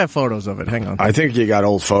me see if I have photos of it. Hang on. I think you got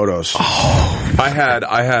old photos. Oh, I had.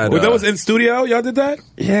 Well, that was in studio? Y'all did that?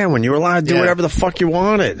 Yeah, when you were allowed to do whatever the fuck you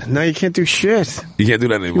wanted. Now you can't do shit. You can't do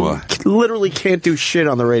that anymore. You literally can't do shit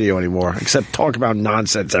on the radio anymore, except talk about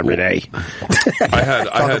nonsense every day. I had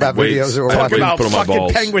about weights. videos that were Talk about put on my fucking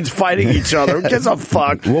balls. penguins fighting each other. Who gives a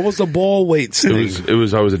fuck? What was the ball weights thing? It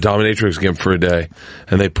was. I was a dominatrix gimp for a day,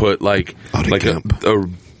 and they put like a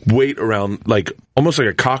weight around, like almost like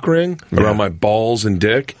a cock ring around my balls and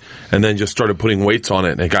dick, and then just started putting weights on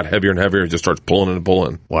it, and it got heavier and heavier. It just starts pulling and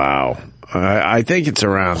pulling. Wow. I think it's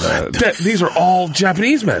around these are all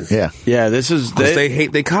Japanese men. Yeah. This is they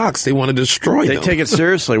hate their cocks. They want to destroy them. They take it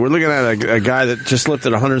seriously. We're looking at a guy that just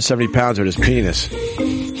lifted 170 pounds with his penis.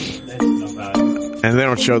 And they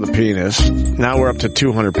don't show the penis. Now we're up to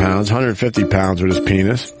 200 pounds, 150 pounds with his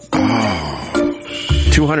penis.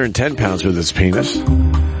 210 pounds with his penis.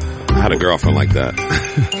 I had a girlfriend like that.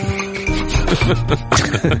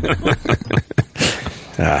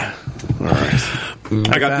 All right.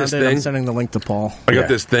 I got this thing. I'm sending the link to Paul. I got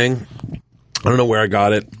this thing. I don't know where I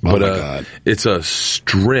got it, but it's a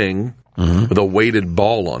string with a weighted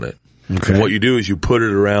ball on it. Okay. And what you do is you put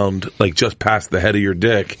it around, like just past the head of your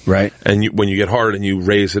dick, right? And when you get hard, and you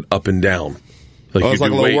raise it up and down. It's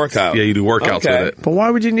like a little workout. Yeah, you do workouts with it. But why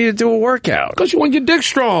would you need to do a workout? Because you want your dick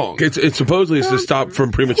strong. It's supposedly to stop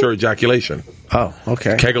from premature ejaculation. Oh,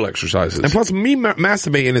 okay. Kegel exercises. And plus, me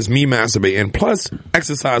masturbating is me masturbating. Plus,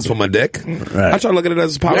 exercise for my dick. Right. I try to look at it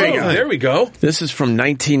as a positive. There we go. This is from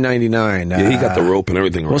 1999. Yeah, he got the rope and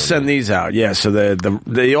everything. We'll send these out. Yeah, so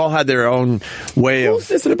they all had their own way of. Who's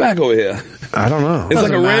this in the back over here? I don't know. It's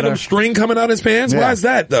like a random string coming out his pants. Yeah. Why is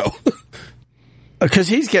that though? Because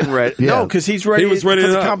he's getting ready. Yeah. No, because he's ready. He was ready for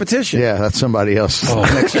for the competition. Yeah, that's somebody else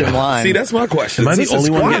next in line. See, that's my question. Am I the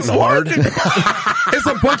only one getting hard? It's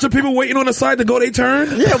a bunch of people waiting on the side to go their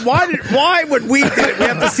turn. Yeah, why would we do it? We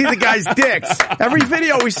have to see the guy's dicks. Every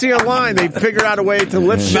video we see online, they figure out a way to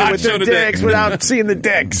lift shit with their dicks without seeing the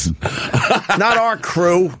dicks. Not our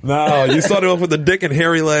crew. No, you started off with the dick and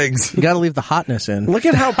hairy legs. You got to leave the hotness in. Look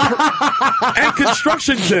at how and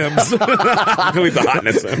construction gyms. Leave the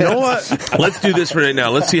hotness in. You know what? Let's do this for right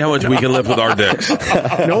now. Let's see how much we can lift with our dicks.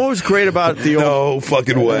 You know what was great about the old... No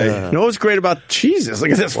fucking way. You know what was great about... Jesus,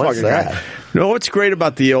 look at this fucking guy. You know what's great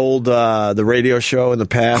about the old the radio show in the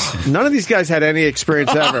past? None of these guys had any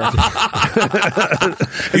experience ever. Is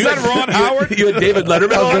that Ron Howard? You had David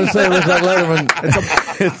Letterman. I was going to say, was that Letterman?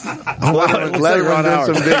 Letterman did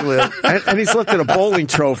some big lift. And he's lifted a bowling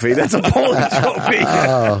trophy. That's a bowling trophy.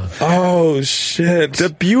 Oh, shit. The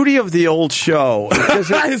beauty of the old show.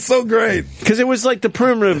 It's so great. Because it was like the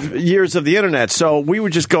primitive years of the internet. So we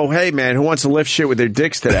would just go, hey, man, who wants to lift shit with their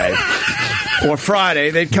dicks today? Or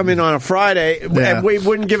Friday. They'd come in on a Friday, and we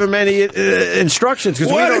wouldn't give them any instructions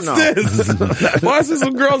because we don't know. What is this? Why is this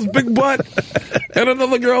some girl's big butt and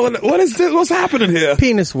another girl? What is this? What's happening here?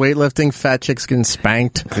 Penis weightlifting, fat chicks getting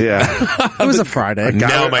spanked. Yeah. It was a Friday.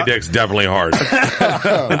 Now my dick's definitely hard.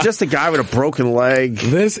 And just a guy with a broken leg.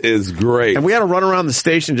 This is great. And we had to run around the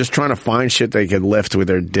station just trying to find shit they could lift with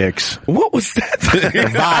their dicks. What was that thing? A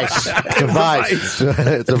vice. It's a vice.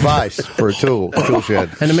 It's a vice for a tool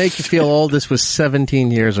shed. And to make you feel old, this was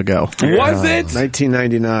 17 years ago. Was it?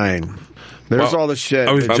 1999. There's all the shit.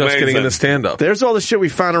 I was just getting into stand-up. There's all the shit we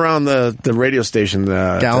found around the radio station.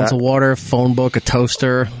 Gallons of water, phone book, a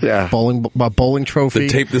toaster, bowling trophy. The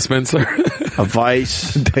tape dispenser. A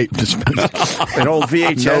vice. Tape dispenser. An old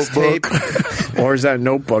VHS tape. Or is that a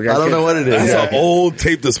notebook? I don't know what it is. That's an old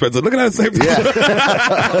tape dispenser. Look at that tape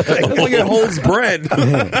dispenser. Look like it holds bread.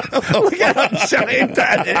 Look at how giant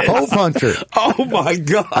that is. Hole puncher. Oh, my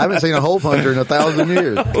God. I haven't seen a hole puncher in 1,000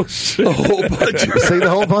 years. Oh, shit. A hole puncher. See the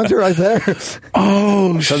hole puncher right there?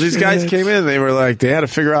 Oh, so these guys came in. They were like, they had to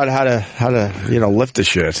figure out how to lift the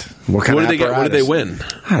shit. What kind of did they get? What did they win?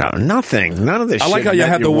 I don't know. Nothing. None of this. I shit like how you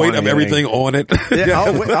had the weight of everything on it.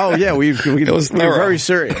 Yeah, yeah. We were very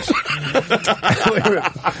serious.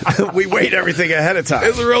 We weighed everything ahead of time.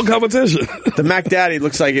 It's a real competition. The Mac Daddy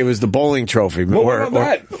looks like it was the bowling trophy. What about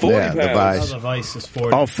that? 40 pounds. The Vice. The Vice is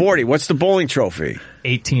 40. Oh, 40. What's the bowling trophy?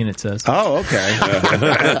 18, it says. Oh, okay.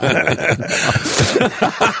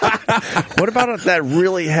 What about that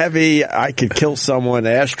really heavy, I could kill someone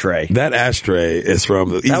ashtray? That ashtray is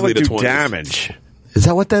from easily that would the do 20s. Is damage.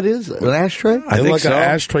 that what that is? An ashtray? I think like so. an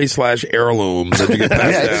ashtray / heirloom that you get passed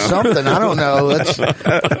Yeah, it's something. I don't know.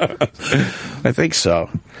 I think so.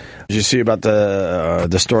 Did you see about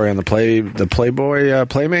the story on the Playboy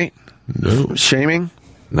Playmate? No. Shaming?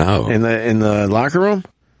 No. In the locker room?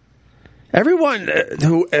 Everyone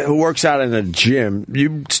who works out in a gym,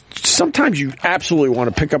 sometimes you absolutely want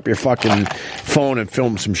to pick up your fucking phone and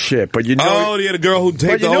film some shit, but the girl who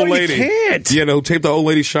taped the old lady. You can't. Yeah, who taped the old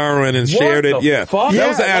lady showering and shared it. Yeah, fuck? that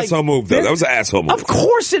was an Yeah, asshole move, though. That was an asshole move. Of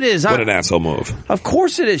course it is. What an asshole move. Of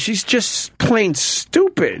course it is. She's just plain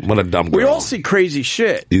stupid. What a dumb girl. We all see crazy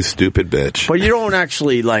shit. You stupid bitch. But you don't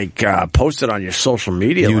actually post it on your social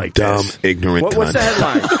media you like dumb, this. ignorant What's cunt. the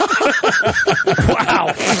headline?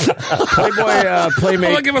 Wow. Playboy Playmate.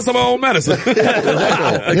 I'm gonna give us some old medicine. Give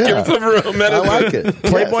us some real medicine. I like it.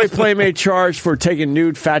 Playboy Playmate charged for taking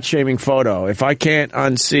nude fat-shaming photo. If I can't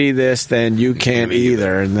unsee this, then you can't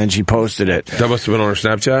either. And then she posted it. That must have been on her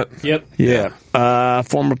Snapchat? Yep. Yeah.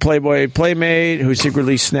 Former Playboy Playmate who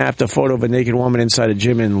secretly snapped a photo of a naked woman inside a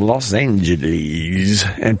gym in Los Angeles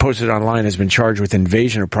and posted it online has been charged with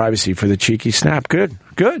invasion of privacy for the cheeky snap. Good.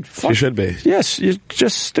 She should be. Yes, you're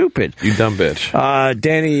just stupid. You dumb bitch.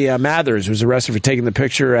 Danny Mathers was arrested for taking the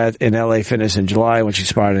picture in LA Fitness in July when she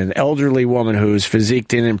spotted an elderly woman whose physique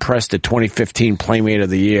didn't impress the 2015 Playmate of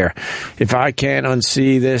the Year. If I can't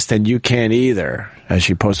unsee this, then you can't either, as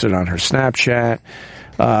she posted on her Snapchat.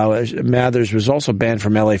 Mathers was also banned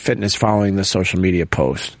from LA Fitness following the social media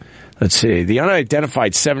post. Let's see. The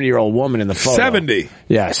unidentified 70-year-old woman in the photo. 70?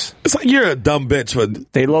 Yes. It's like you're a dumb bitch.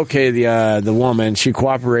 But they located the woman. She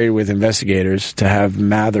cooperated with investigators to have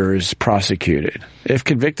Mathers prosecuted. If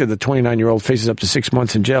convicted, the 29-year-old faces up to 6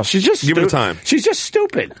 months in jail. She's just give it a time. She's just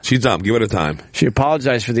stupid. She's dumb. Give it a time. She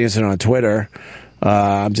apologized for the incident on Twitter.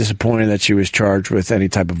 I'm disappointed that she was charged with any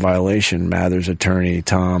type of violation. Mathers' attorney,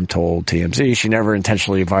 Tom, told TMZ she never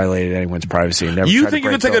intentionally violated anyone's privacy. And never you tried think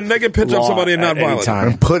to you can take a naked picture of somebody and not violate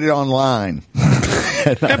and put it online?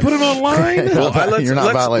 And put it online?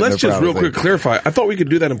 Well, let's just real quick clarify. I thought we could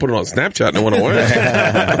do that and put it on Snapchat and it went away.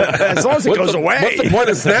 As long as it goes away. What's the point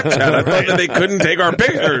of Snapchat? I thought that they couldn't take our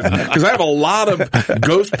pictures because I have a lot of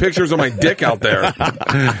ghost pictures of my dick out there.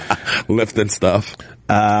 Lifting stuff.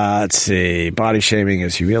 Let's see. Body shaming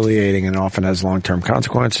is humiliating and often has long-term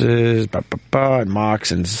consequences. It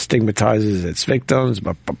mocks and stigmatizes its victims.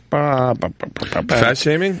 Fat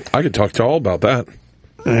shaming? I could talk to all about that.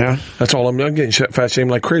 Yeah. That's all I'm getting fat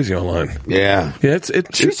shamed like crazy online. Yeah. Yeah,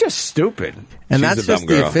 she's just stupid. And that's just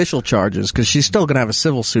the official charges because she's still going to have a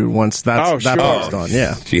civil suit once that's done.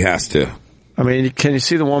 Yeah. She has to. I mean, can you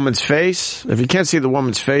see the woman's face? If you can't see the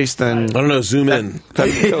woman's face, then I don't know. Zoom in.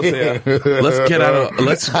 Let's get out of.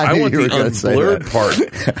 I want the unblurred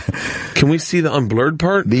part. Can we see the unblurred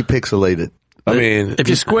part? Depixelated. I mean, if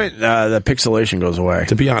you squint, the pixelation goes away.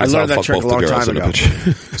 To be honest, I learned I'll that fuck trick a both long the girls time in ago. the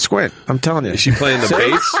picture. Squint. I'm telling you. Is she playing the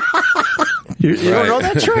bass? You don't know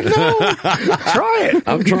that trick? No. Try it.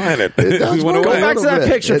 I'm trying it. Go back to that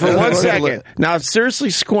picture for 1 second. Now,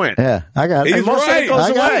 seriously, squint. Yeah, I got it. And most of it goes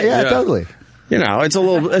I got away. it. Yeah, totally. You know, it's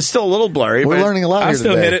still a little blurry. We're but learning a lot I here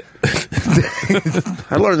still today. hit it.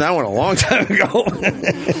 I learned that one a long time ago.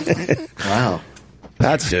 Wow.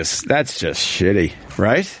 That's just shitty,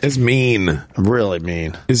 right? It's mean. Really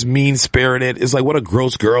mean. It's mean-spirited. It's like, what a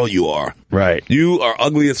gross girl you are. Right. You are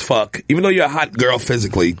ugly as fuck. Even though you're a hot girl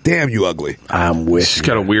physically, damn you ugly. I'm with She's you.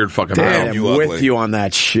 got a weird fucking Damn mouth. you I'm with ugly. you on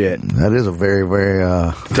that shit. That is a very, very.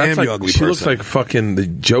 Damn like, you ugly she person. looks like fucking the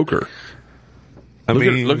Joker. I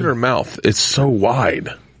mean, Look at her mouth. It's so wide.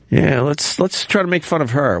 Yeah, let's try to make fun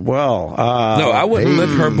of her. Well, no, I wouldn't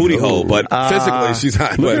lift her booty hole, but physically she's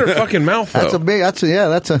hot. Look at her fucking mouth, though. That's a big. That's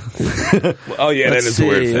a. Oh yeah, that is a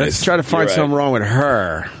weird face. Let's try to find something wrong with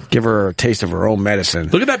her. Give her a taste of her own medicine.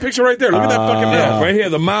 Look at that picture right there. Look at that fucking mouth. Right here,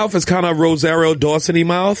 the mouth is kind of Rosario Dawson-y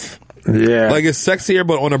mouth. Yeah. Like it's sexier,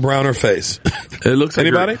 but on a browner face. It looks like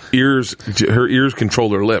Anybody? her ears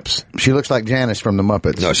control her lips. She looks like Janice from the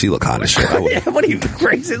Muppets. No, she look hot as shit. Yeah, what are you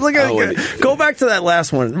crazy? Look at go back to that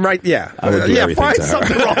last one, right? Yeah, I would do everything find to her.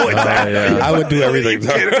 something wrong with that. I would do everything.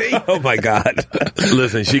 Oh my god!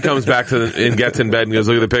 Listen, she comes back and gets in bed and goes,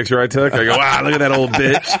 "Look at the picture I took." I go, "Wow, look at that old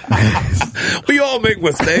bitch." We all make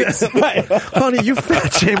mistakes, right. Honey, you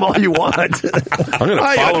fat shame all you want. I'm gonna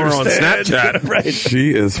follow her on Snapchat. Right.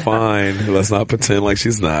 She is fine. Let's not pretend like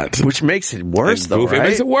she's not. Which makes it worse, though, Goofy. right? It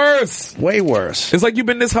makes it worse. Way worse. It's like you've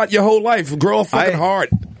been this hot your whole life. Grow a fucking heart.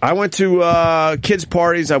 I went to kids'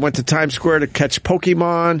 parties. I went to Times Square to catch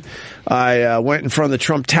Pokemon. I went in front of the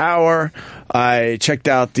Trump Tower. I checked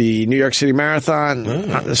out the New York City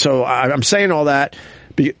Marathon. So I'm saying all that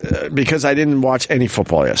because I didn't watch any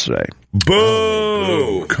football yesterday.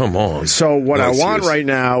 Boo! Come on. So what I want right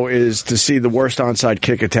now is to see the worst onside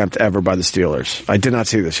kick attempt ever by the Steelers. I did not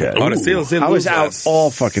see this yet. Oh, the Steelers did I was lose out last.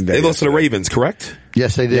 all fucking day. They lost to the Ravens, correct?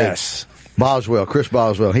 Yes, they did. Yes. Boswell, Chris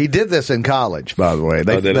Boswell. He did this in college, by the way.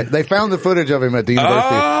 They found the footage of him at the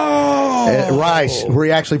university at Rice, where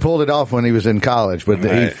he actually pulled it off when he was in college. But he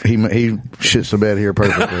shits the bed here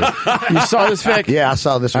perfectly. You saw this, Vic? Yeah, I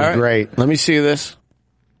saw this. Was great. Let me see this.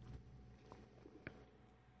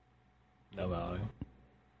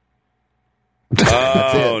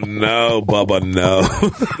 Oh no, Bubba, no.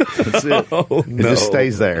 That's it. Oh, It just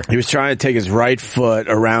stays there. He was trying to take his right foot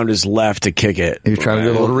around his left to kick it. He was trying to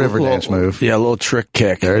do a little river dance move. Yeah, a little trick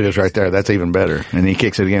kick. There it is right there. That's even better. And he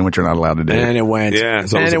kicks it again, which you're not allowed to do. And it went. Yeah,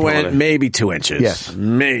 it's and always it a went penalty. maybe 2 inches. Yes.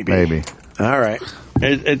 Maybe. All right.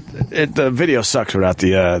 The video sucks without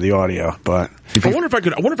the audio, but I wonder if I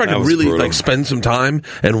could was really brutal. like spend some time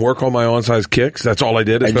and work on my onside kicks. That's all I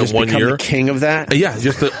did. I and spent just 1 become year. the king of that. Yeah,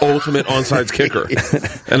 just the ultimate onside kicker,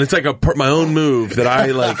 and it's like my own move that I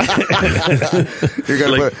like. You're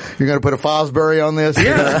gonna put a Fosbury on this.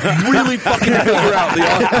 Yeah, really fucking figure out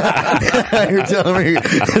the. You're telling me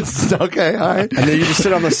it's okay. All right. And then you just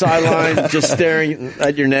sit on the sideline, just staring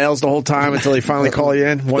at your nails the whole time until they finally call you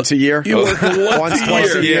in once a year. You work once,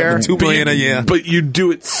 twice a year. $2 million a year. But you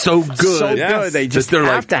do it so good. So good. They just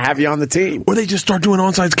have to have you on the team. Or they just start doing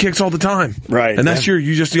onside kicks all the time. Right. And that's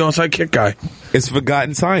you just the onside kick guy. It's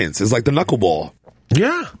forgotten science. It's like the knuckleball.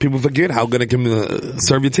 Yeah. People forget how good it can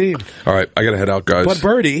serve your team. All right, I got to head out, guys. But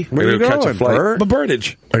Birdie, where are you catch a going, flight. Bert? But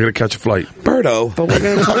Birdage. I got to catch a flight. Birdo. But we're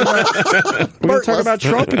going to talk about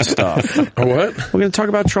Trump and stuff. What? We're going to talk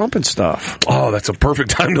about Trump and stuff. Oh, that's a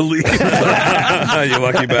perfect time to leave. You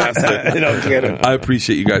lucky bastard. No kidding. I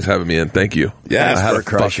appreciate you guys having me in. Thank you. Yes, I had a Bert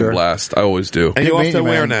Kreischer. fucking blast. I always do. And you off meeting to you,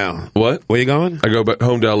 where man. now? What? Where you going? I go back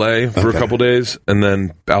home to LA for a couple days and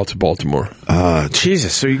then out to Baltimore.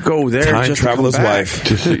 Jesus, so you go there Time just traveler's to come back. wife.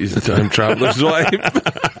 Just time traveler's wife.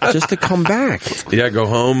 Just to come back. Yeah, go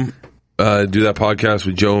home, do that podcast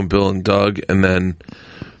with Joe and Bill and Doug, and then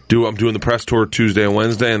I'm doing the press tour Tuesday and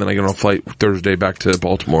Wednesday, and then I get on a flight Thursday back to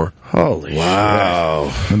Baltimore. Holy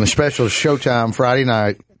Wow. And the special is showtime Friday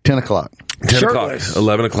night, 10 o'clock. 10 o'clock, Shirtless.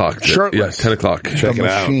 11 o'clock. Shirtless. Yes, 10 o'clock. Check the it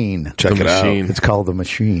out. machine. Check The it out. machine. It's called The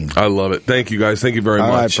Machine. I love it. Thank you, guys. Thank you very All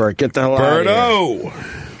right, much. Bert, get the hell out of here.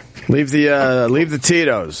 Birdo. Leave the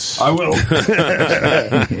Tito's. I will.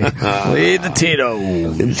 Leave the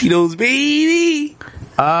Tito's. Tito's baby.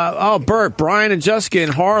 Bert, Brian and Jessica in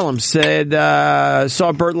Harlem said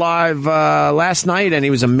saw Bert live last night and he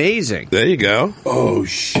was amazing. There you go. Oh,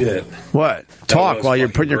 shit. What? Talk was while you're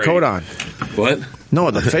fucking putting your great. coat on. What? No,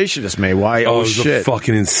 the face you just made. Why? Oh, Oh, it was shit. a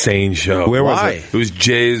fucking insane show. Where was Why? it? It was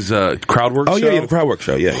Jay's crowd work Oh, show. yeah, the crowd work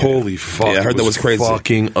show. Yeah. Holy fuck. Yeah, I heard it that was crazy.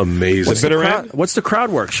 Fucking amazing. What's bitter end? What's the crowd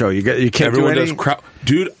work show? You can't Everyone do any. does crowd.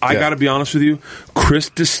 Dude, I Yeah. got to be honest with you. Chris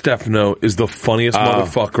DiStefano is the funniest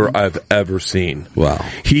motherfucker I've ever seen. Wow.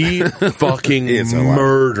 He fucking He is a lot.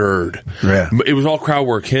 murdered. Yeah. It was all crowd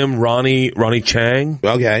work. Him, Ronnie Chang.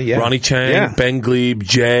 Okay, yeah. Ronnie Chang, Yeah. Ben Glebe,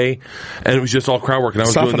 Jay, and it was just all crowd work. And I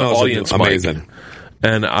was doing the Stefano's audience amazing. mic.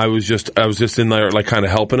 And I was just in there, like, kind of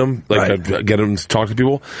helping him, like, Right. I'd get him to talk to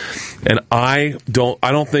people. And I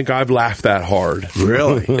don't think I've laughed that hard.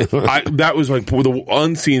 Really? That was like, the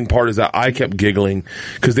unseen part is that I kept giggling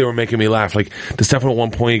because they were making me laugh. Like, DiStefano at one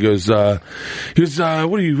point, he goes, what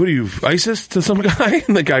are you, ISIS to some guy?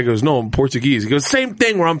 And the guy goes, no, I'm Portuguese. He goes, same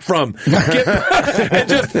thing where I'm from. And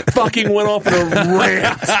just fucking went off in a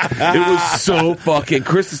rant. It was so fucking,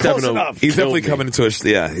 Chris DiStefano. He's definitely coming into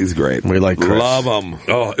he's great. We like Chris. Love him.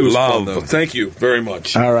 Oh, it was Love. fun, though. Thank you very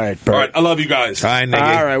much. All right, Bert. All right, I love you guys. All right, nigga.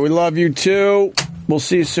 All right, we love you too. We'll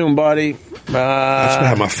see you soon, buddy. I should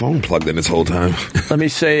have my phone plugged in this whole time. Let me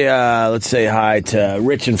say, let's say hi to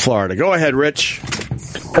Rich in Florida. Go ahead, Rich.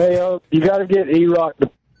 Hey, you got to get E-Rock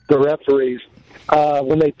the referees.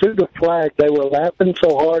 when they threw the flag, they were laughing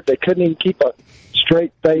so hard they couldn't even keep a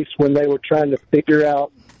straight face when they were trying to figure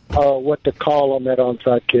out what to call on that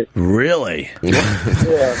onside kick. Really?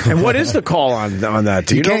 Yeah. And what is the call on that?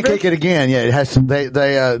 Do you can't kick it again. Yeah, it has to. So it's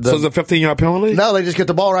a 15-yard penalty? No, they just get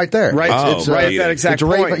the ball right there. Right, it's right at that exact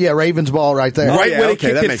point. Ravens ball right there. Right where they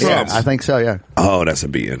kicked it from. Sense. I think so. Yeah. Oh, that's a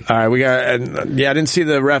beating. All right, we got. I didn't see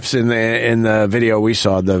the refs in the video we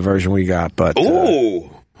saw, the version we got, but who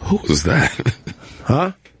was that?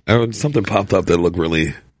 Huh? Something popped up that looked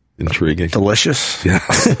really intriguing. Delicious? Yeah.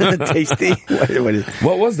 Tasty?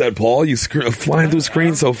 What was that, Paul? You flying through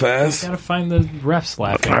screen so fast? You gotta find the refs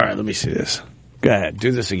laughing. All right, let me see this. Go ahead,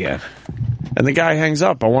 do this again. And the guy hangs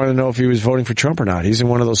up. I wanted to know if he was voting for Trump or not. He's in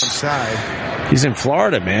one of those. He's in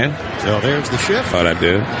Florida, man. So there's the shift. Thought I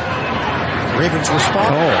did. Ravens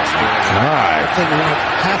respond. Oh, God. That thing went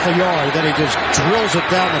half a yard, then he just drills it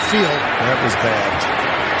down the field. That was bad.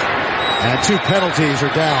 And 2 penalties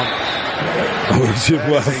are down. Oh, Jim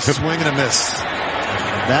a swing and a miss.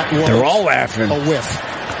 That was They're all laughing. A whiff.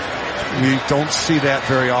 We don't see that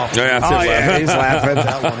very often. Yeah, he's laughing.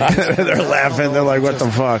 They're laughing. They're like, what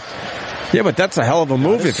the fuck? Yeah, but that's a hell of a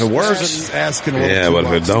move if it works. Yeah, but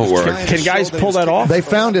if it don't work. Can guys pull that off? They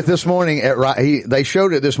found it this morning at Rice. They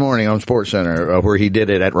showed it this morning on SportsCenter where he did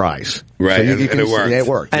it at Rice. Right, so and it worked. It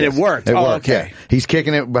worked. And yes. it worked. It oh, worked, okay. Yeah. He's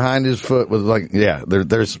kicking it behind his foot with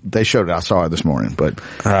they showed it. I saw it this morning, but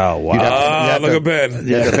oh wow! Look at Ben.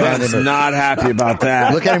 Yeah, Ben's not happy about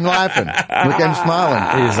that. Look at him laughing. Look at him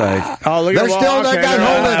smiling. He's like, oh, look at him.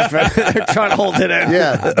 They're trying to hold it in.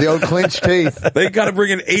 Yeah, the old clenched teeth. They got to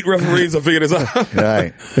bring in 8 referees to figure this out.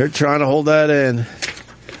 Right. They're trying to hold that in.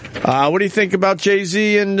 What do you think about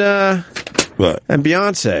Jay-Z and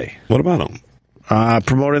Beyonce? What about them?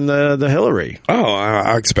 Promoting the Hillary. Oh,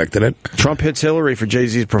 I expected it. Trump hits Hillary for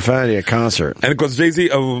Jay-Z's profanity at concert. And because Jay-Z,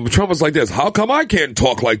 Trump was like this, how come I can't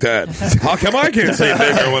talk like that? How come I can't say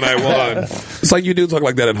nigger when I won? It's like you do talk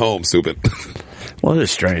like that at home, stupid. Well, it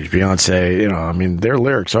is strange. Beyonce, I mean, their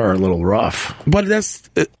lyrics are a little rough. But that's...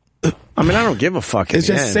 I mean, I don't give a fuck. It's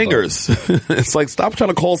just singers. It's like, stop trying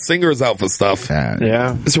to call singers out for stuff.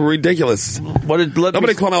 Yeah. It's ridiculous.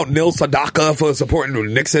 Nobody called out Neil Sedaka for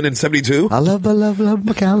supporting Nixon in 72. I love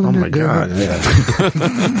my calendar. Oh, my God. Yeah.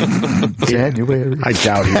 January. I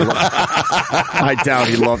doubt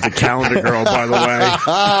he loved the calendar girl, by the way.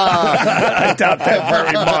 I doubt that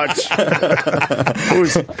very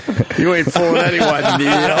much. You ain't fooling anyone,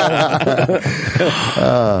 Neil.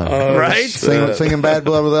 Right? Singing Bad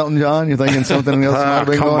Blood with Elton John? You're thinking something else might have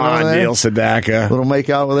been going on there? Neil Sedaka. Little make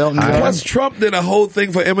out with Elton John. Plus, Trump did a whole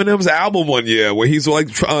thing for Eminem's album one year where he's like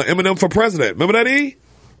Eminem for president. Remember that, E?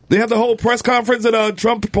 They had the whole press conference at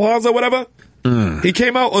Trump Plaza, whatever. He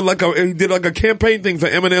came out on he did a campaign thing for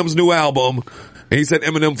Eminem's new album, and he said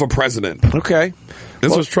Eminem for president. Okay.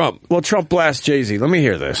 This was Trump. Well, Trump blasts Jay-Z. Let me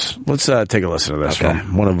hear this. Let's take a listen to this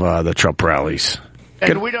from one of the Trump rallies.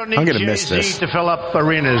 And we don't need Jay-Z to fill up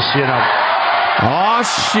arenas, Oh,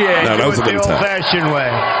 shit. No, that was the old-fashioned way.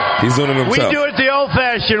 He's doing it himself. We do it the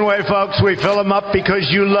old-fashioned way, folks. We fill them up because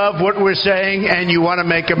you love what we're saying and you want to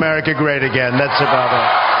make America great again. That's about it.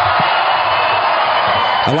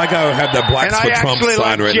 I like how I had the Blacks for Trump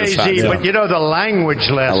sign right in the side. Jay-Z, but the language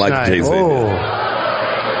last night. I like Jay-Z. Oh.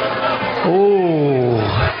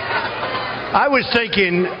 I was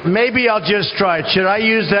thinking, maybe I'll just try it. Should I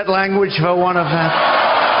use that language for one of them?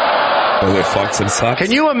 Oh, they're fucks and sucks.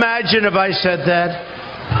 Can you imagine if I said that?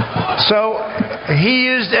 So, he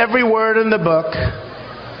used every word in the book.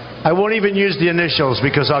 I won't even use the initials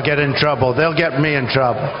because I'll get in trouble. They'll get me in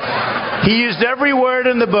trouble. He used every word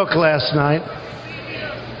in the book last night.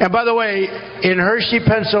 And by the way, in Hershey,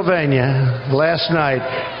 Pennsylvania, last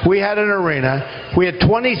night, we had an arena. We had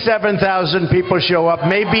 27,000 people show up.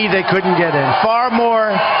 Maybe they couldn't get in. Far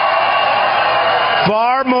more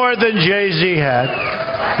than Jay-Z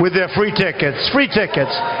had with their free tickets. Free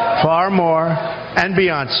tickets. Far more. And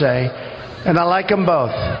Beyonce. And I like them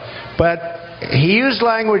both. But he used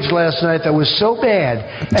language last night that was so bad.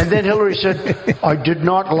 And then Hillary said, I did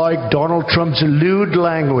not like Donald Trump's lewd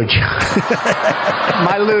language.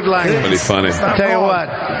 My lewd language. Pretty funny. I'll tell you what.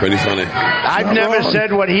 Pretty funny. I've never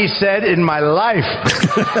said what he said in my life.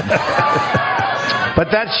 But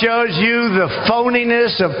that shows you the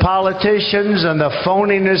phoniness of politicians and the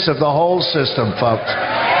phoniness of the whole system, folks.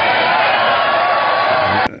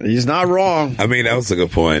 He's not wrong. I mean, that was a good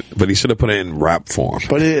point, but he should have put it in rap form.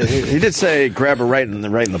 But he did say grab her right in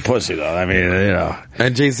the pussy, though. I mean,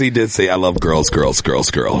 And Jay-Z did say, I love girls, girls, girls,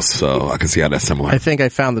 girls. So I can see how that's similar. I think I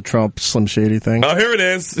found the Trump Slim Shady thing. Oh, here it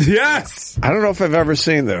is. Yes. I don't know if I've ever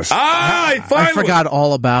seen this. I forgot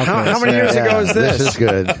all about this. How many years ago is this? This is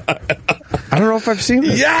good. I don't know if I've seen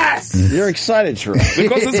this. Yes! You're excited, Trump.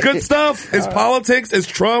 Because it's good stuff. It's politics, it's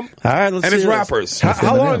Trump, All right, let's and see it's this. rappers.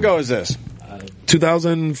 How long ago is this?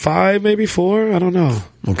 2005, maybe 4? I don't know.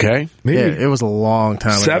 Okay. Maybe. Yeah, it was a long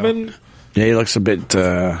time ago. 7? Yeah, he looks a bit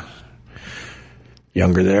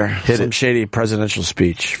younger there. Some shady presidential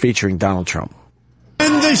speech featuring Donald Trump.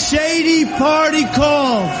 When the shady party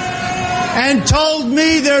called and told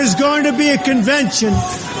me there's going to be a convention,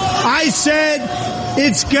 I said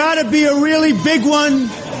it's got to be a really big one,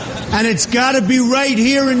 and it's got to be right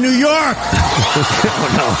here in New York.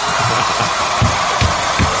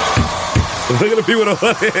 Look at the people that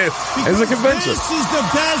is. It's a convention. This is the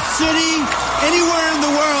best city anywhere in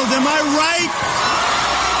the world. Am I right?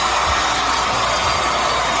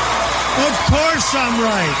 Of course I'm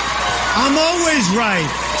right. I'm always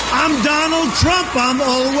right. I'm Donald Trump. I'm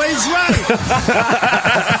always right.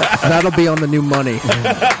 That'll be on the new money.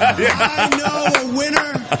 I know a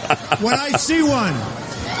winner when I see one.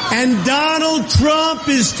 And Donald Trump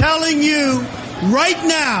is telling you right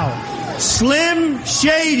now, Slim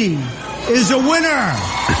Shady is a winner.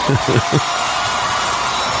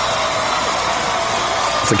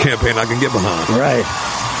 It's a campaign I can get behind. Right.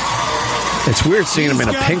 It's weird seeing him in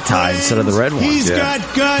a pink tie instead of the red one. He's got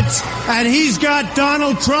guts, and he's got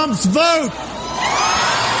Donald Trump's vote.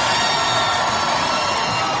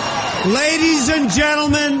 Ladies and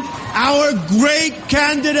gentlemen, our great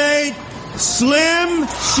candidate, Slim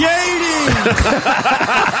Shady.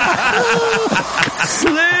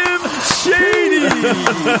 Slim Shady.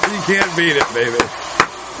 You can't beat it, baby.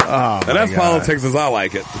 Oh, and that's politics as I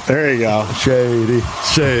like it. There you go. Shady.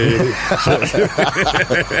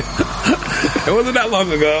 It wasn't that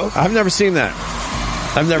long ago. I've never seen that.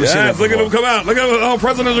 I've never seen that. Look at him come out. Look at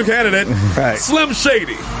presidential candidate. Right. Slim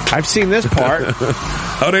Shady. I've seen this part.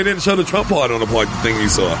 They didn't show the Trump part on the part thing you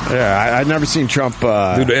saw. Yeah, I'd never seen Trump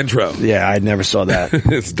do the intro. Yeah, I never saw that.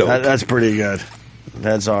 It's dope. That's pretty good.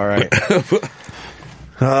 That's all right.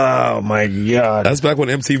 Oh my God. That's back when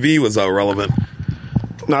MTV was relevant.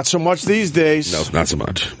 Not so much these days. No, not so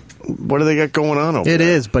much. What do they got going on over there? It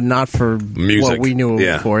is, but not for music. what we knew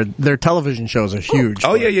it for. Their television shows are huge.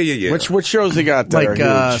 Oh, yeah. Which shows they got that like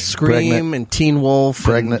are huge? Scream Pregnant. and Teen Wolf.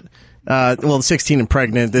 Pregnant. Well, 16 and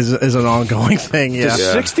Pregnant is an ongoing thing. Yeah. The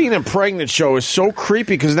 16 and Pregnant show is so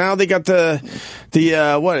creepy because now they got the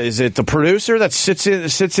what is it? The producer that sits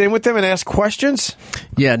in with them and asks questions.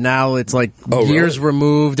 Yeah, now it's like years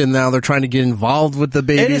removed, and now they're trying to get involved with the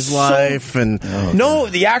baby's life. No,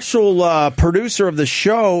 the actual producer of the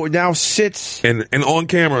show now sits and on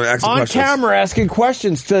camera asking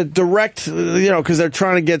questions to direct, because they're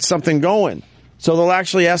trying to get something going. So they'll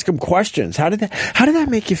actually ask them questions. How did that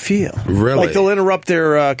make you feel? Really? Like they'll interrupt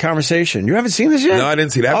their conversation. You haven't seen this yet? No, I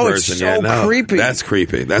didn't see that version it's so yet. No. Creepy. That's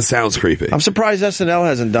creepy. That sounds creepy. I'm surprised SNL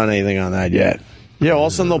hasn't done anything on that yet. Yeah, all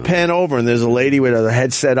of a sudden they'll pan over and there's a lady with her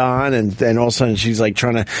headset on, and then all of a sudden she's like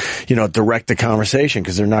trying to, direct the convemission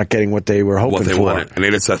because they're not getting what they were hoping for. Wanted. And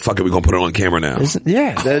they just said, "Fuck it, we're gonna put it on camera now."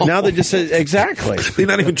 Now they just said exactly. They're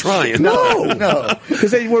not even trying. No,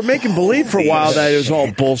 because they were making believe for a while that it was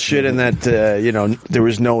all bullshit and that there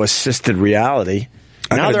was no assisted reality.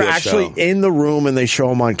 Now they're actually in the room and they show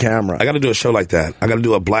them on camera. I got to do a show like that. I got to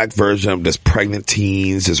do a black version of this pregnant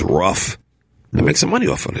teens, this rough. And make some money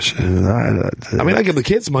off of this shit. I give the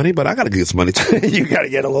kids money, but I got to get some money too. You got to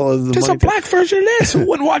get a little of the just money. Just a black version of this. Who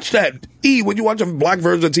wouldn't watch that? Would you watch a black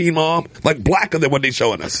version of Teen Mom? Like blacker than what they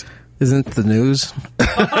showing us. Isn't the news?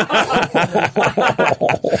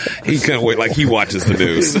 He couldn't wait. Like he watches the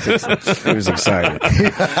news. He was excited.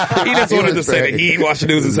 He just wanted to say that he watched the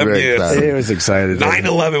news in 7 years. He was excited.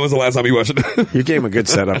 9/11 was the last time he watched it. You gave him a good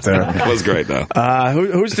setup there. It was great though.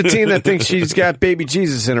 Who's the teen that thinks she's got baby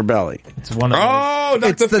Jesus in her belly? It's one of Dr.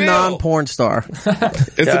 It's the Phil. non-porn star. It's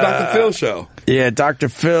the Dr. Phil show. Yeah, Dr.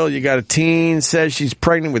 Phil, you got a teen says she's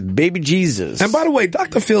pregnant with baby Jesus. And by the way,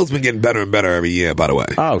 Dr. Phil's been getting better and better every year, by the way.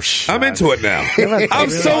 Oh, shit. I'm into it now.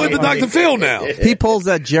 I'm so into Dr. Phil now. He pulls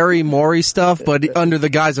that Jerry Morey stuff, but under the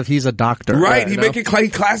guise of he's a doctor. Right. He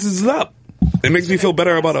classes it up. It makes me feel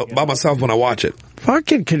better about myself when I watch it.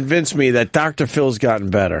 Fucking convince me that Dr. Phil's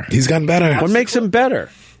gotten better. He's gotten better. What makes him better?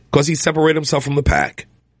 Because he separated himself from the pack.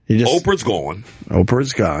 Oprah's gone.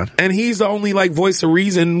 Oprah's gone. And he's the only voice of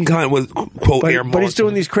reason kind of with quote Air But he's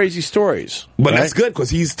doing these crazy stories. But that's good because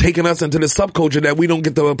he's taking us into the subculture that we don't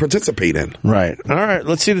get to participate in. Right. All right.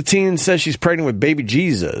 Let's see. The teen says she's pregnant with baby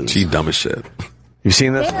Jesus. She's dumb as shit. You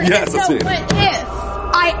seen this? Yes, I've seen it. What if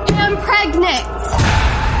I am pregnant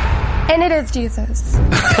And it is Jesus. Come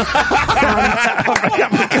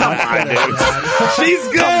on, dude. She's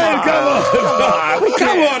good.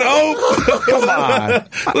 Come on, Hope. Come on.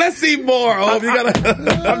 Let's see more, Hope. You gotta.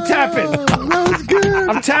 I'm tapping. That was good.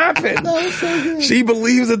 I'm tapping. That was so good. She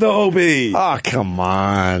believes in the OB. Oh, come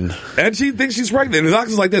on. And she thinks she's pregnant. The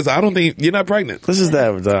doctor's like this. I don't think you're not pregnant. This is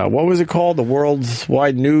what was it called? The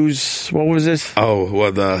Worldwide News. What was this? Oh,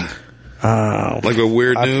 what like a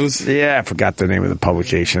weird news? Yeah, I forgot the name of the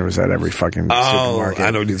publication. It was at every fucking supermarket.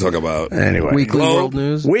 I know what you're talking about. Anyway. Weekly World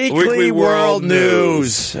News? Weekly World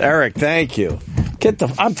News. Eric, thank you.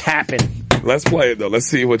 I'm tapping. Let's play it, though. Let's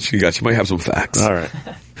see what she got. She might have some facts. All right.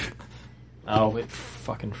 Oh, it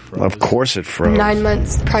fucking froze. Of course it froze. 9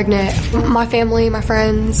 months pregnant. My family, my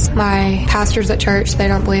friends, my pastors at church, they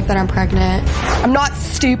don't believe that I'm pregnant. I'm not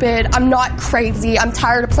stupid. I'm not crazy. I'm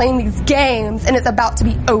tired of playing these games, and it's about to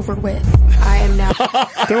be over with. I am now.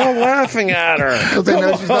 They're all laughing at her. But they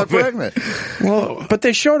know she's not pregnant. Well, but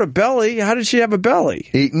they showed a belly. How did she have a belly?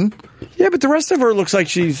 Eating. Yeah, but the rest of her looks like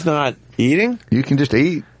she's not eating. You can just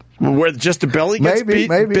eat. Where just the belly gets maybe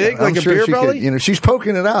big, I'm like a sure beer she belly? Could, she's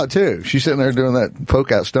poking it out, too. She's sitting there doing that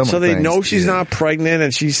poke-out stomach So they thing. know she's not pregnant,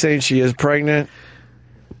 and she's saying she is pregnant?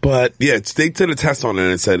 But, yeah, they did a test on it,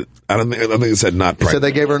 and it said, I don't think it said not pregnant. So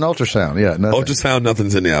they gave her an ultrasound, yeah. Nothing. Ultrasound,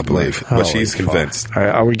 nothing's in there, I believe. But she's convinced.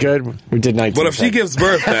 Are we good? We did 19. But if she gives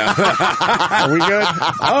birth now. Are we good?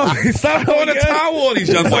 Oh, stop throwing a towel on these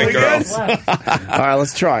young white girls. All right,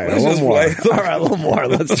 let's try it. Let's a little just more. play. All right, a little more.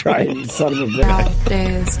 Let's try it, you son of a bitch. 12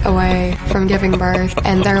 days away from giving birth,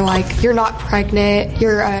 and they're like, you're not pregnant,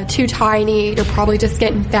 you're too tiny, you're probably just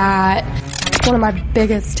getting fat. One of my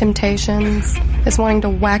biggest temptations is wanting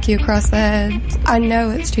to whack you across the head. I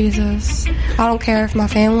know it's Jesus. I don't care if my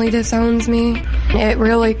family disowns me. It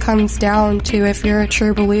really comes down to if you're a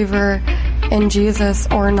true believer in Jesus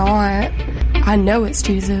or not. I know it's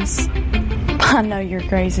Jesus. I know you're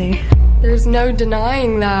crazy. There's no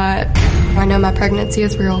denying that. I know my pregnancy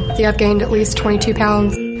is real. I've gained at least 22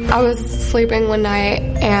 pounds. I was sleeping one night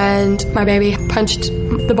and my baby punched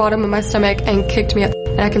the bottom of my stomach and kicked me up.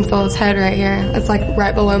 And I can feel his head right here. It's like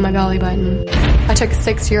right below my belly button. I took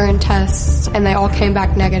 6 urine tests and they all came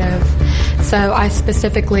back negative. So I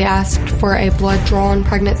specifically asked for a blood-drawn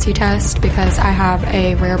pregnancy test because I have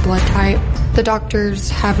a rare blood type. The doctors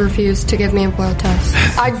have refused to give me a blood test.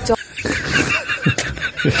 I don't...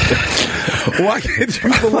 Why can't you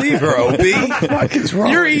believe her, OB? What the fuck is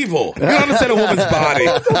wrong? You're evil. You don't understand a woman's body.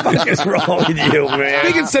 What the fuck is wrong with you, man?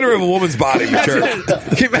 They consider him a woman's body in church.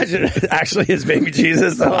 Can you imagine actually his baby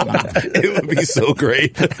Jesus? It would be so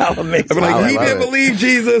great. How amazing. I'd be like, he didn't believe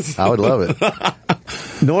Jesus. I would love it.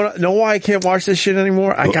 Know why I can't watch this shit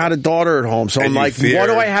anymore? I got a daughter at home, so I'm like, fear. what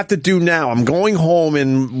do I have to do now? I'm going home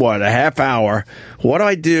in, a half hour. What do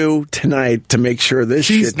I do tonight to make sure this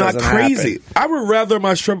She's shit not doesn't crazy. happen? I would rather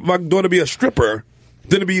my daughter be a stripper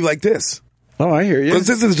than to be like this. Oh, I hear you. Because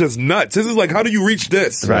this is just nuts. This is like, how do you reach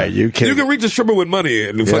this? Right, you can reach a stripper with money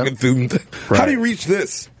and fucking food. How do you reach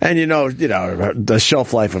this? And you know, the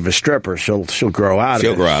shelf life of a stripper, she'll grow out of it.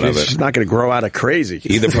 She'll grow out of it. She's not going to grow out of crazy.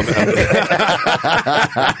 Either from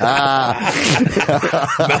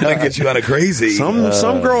nothing gets you out of crazy.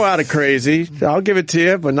 Some grow out of crazy. I'll give it to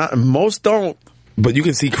you, but most don't. But you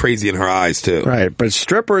can see crazy in her eyes, too. Right. But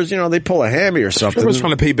strippers, they pull a hammy or something. Strippers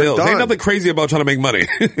trying to pay bills. Ain't nothing crazy about trying to make money.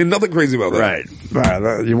 Ain't nothing crazy about that.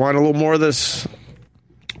 Right. You want a little more of this? A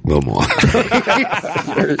little more.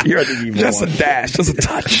 You're the evil Just one. a dash. Just a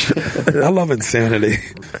touch. I love insanity.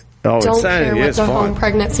 Oh, Don't insanity care what is the fun. home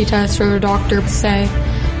pregnancy test or the doctor say.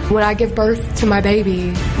 When I give birth to my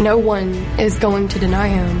baby, no one is going to deny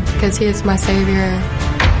him because he is my savior.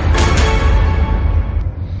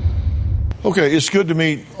 Okay, it's good to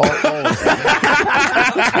meet all of you. All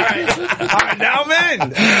right, now men.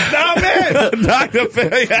 Dr.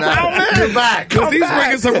 Phil. Now men. You're back. Because he's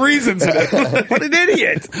bringing some reasons in it. What an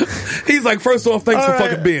idiot. He's like, first off, thanks for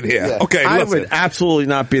fucking being here. Yeah. Okay, I listen. would absolutely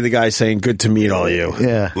not be the guy saying, good to meet all you.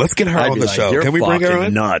 Yeah. Let's get her I'd on be the like, show. you're Can we bring her fucking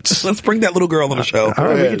on? nuts. Let's bring that little girl on the show. All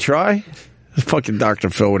right, we can try. Fucking Dr.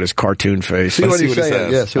 Phil with his cartoon face. See Let's what see he's what he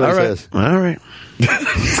saying. says. Yeah, see what All he right. says. All right.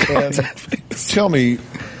 And tell me,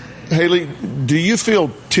 Haley, do you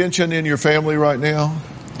feel tension in your family right now?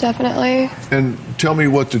 Definitely. And tell me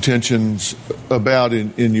what the tension's about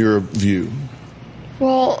in your view.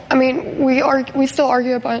 Well, I mean, we still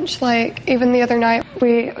argue a bunch. Like, even the other night,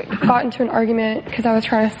 we got into an argument because I was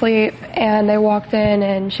trying to sleep, and they walked in,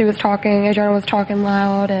 and she was talking, Adriana was talking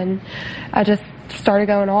loud, and I just started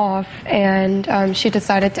going off, and she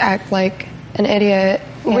decided to act like an idiot.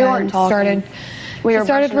 We weren't talking. We were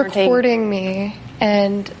started brushing our teeth. recording me,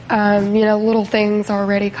 and, little things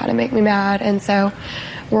already kind of make me mad, and so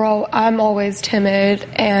I'm always timid,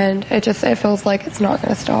 and it feels like it's not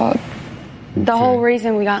going to stop. The whole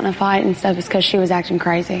reason we got in a fight and stuff is because she was acting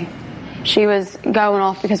crazy. She was going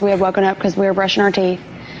off because we had woken up because we were brushing our teeth,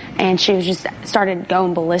 and she was just started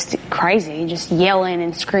going ballistic, crazy, just yelling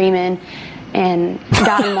and screaming, and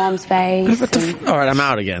got in Mom's face. All right, I'm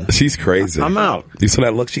out again. She's crazy. I'm out. You saw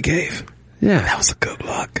that look she gave? Yeah. That was a good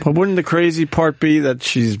look. But wouldn't the crazy part be that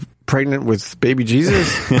she's pregnant with baby Jesus?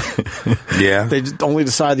 Yeah. They just only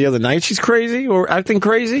decided the other night she's crazy or acting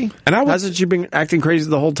crazy? And hasn't she been acting crazy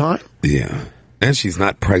the whole time? Yeah. And she's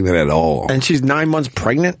not pregnant at all. And she's 9 months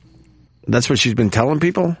pregnant? That's what she's been telling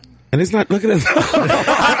people? And it's not, look at this. All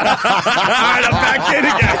right, I'm back in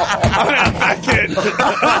again. I'm back in.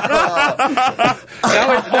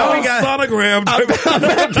 now we got sonogram. I'm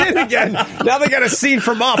back in again. Now they got a scene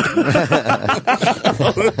from Up.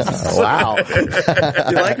 Wow. You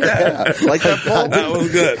like that? Like that, Paul? That was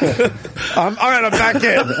good. All right, I'm back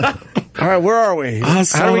in. All right, where are we? How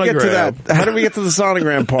do we get to that? How do we get to the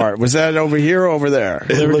sonogram part? Was that over here or over there?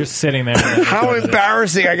 They were just sitting there. How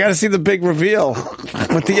embarrassing. I got to see the big reveal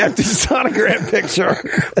with the empty sonogram picture.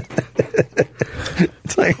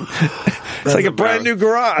 It's like a brand new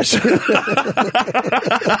garage.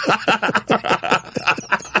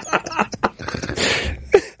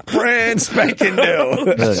 Brand spanking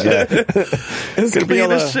new. It's gonna be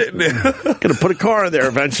this shit now. Gonna put a car in there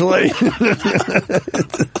eventually.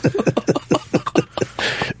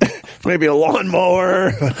 Maybe a lawnmower,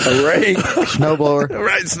 a rake, snowblower.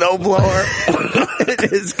 Right, snowblower.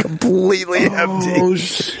 It is completely empty. Oh,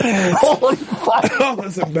 shit. Holy fuck. Oh,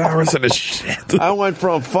 that's embarrassing as shit. I went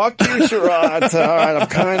from fuck you, Sherrod, to all right, I'm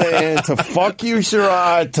kind of into fuck you,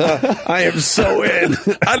 Sherrod, to I am so in.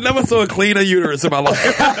 I never saw a cleaner uterus in my life.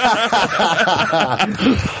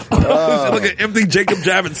 Look at empty Jacob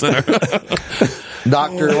Javits Center.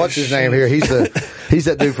 Doctor, what's his name here? He's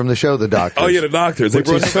that dude from the show, The Doctors. Oh, yeah, The Doctors. Which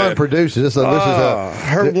his son produces.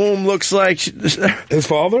 Her womb looks like... his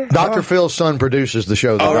father? Dr. Phil's son produces the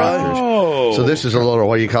show, The Doctors. So this is a little,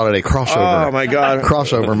 what do you call it, a crossover. Oh, my God.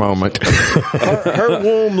 Crossover moment. Her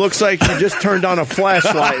womb looks like she just turned on a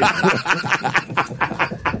flashlight.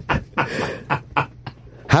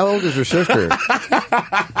 How old is her sister?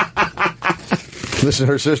 Listen,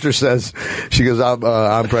 her sister says, she goes,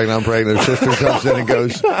 I'm pregnant. Her sister comes in and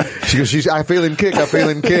goes, I feel him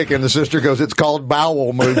kick. And the sister goes, it's called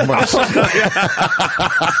bowel movements. Oh,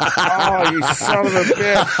 you son of a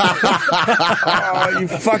bitch. Oh, you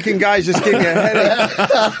fucking guys just gave me a headache.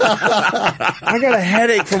 I got a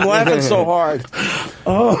headache from laughing so hard.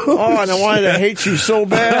 Oh, and I wanted to hate you so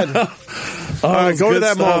bad. Go to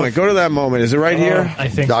that moment. Go to that moment. Is it right here? I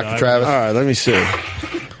think Dr. so. Travis. All right, let me see.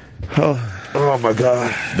 Oh, my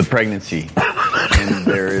God. The pregnancy. And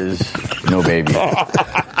there is no baby.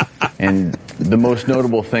 And the most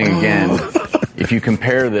notable thing, again, if you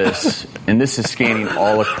compare this, and this is scanning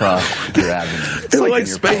all across your abdomen. It's like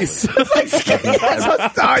space.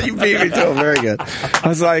 You beat me to it. Very good. I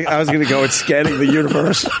was going to go, it's scanning the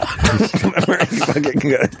universe. Very fucking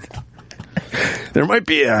good. There might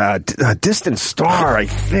be a distant star, I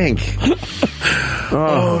think.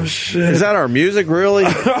 Oh, shit. Is that our music, really?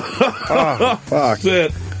 Oh, fuck.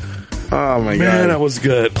 Shit. Oh, my God. Man, that was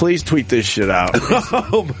good. Please tweet this shit out.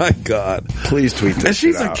 Oh, my God. Please tweet this And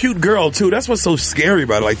she's shit a out. cute girl, too. That's what's so scary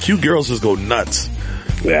about it. Like, cute girls just go nuts.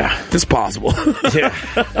 Yeah. It's possible. Yeah.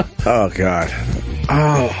 Oh, God.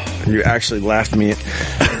 Oh, you actually laughed me.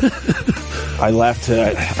 I laughed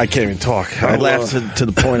I can't even talk. I laughed to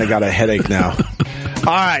the point I got a headache now.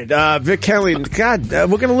 All right, Vic Kelly. God, we're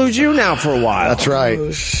going to lose you now for a while. That's right.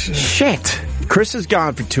 Oh, shit. Chris is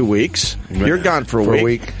gone for 2 weeks. You're gone for a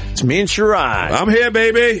week. It's me and Sherrod. I'm here,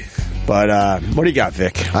 baby. But what do you got,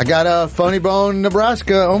 Vic? I got Funny Bone,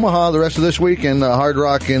 Nebraska, Omaha the rest of this week, and Hard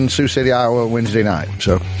Rock in Sioux City, Iowa, Wednesday night.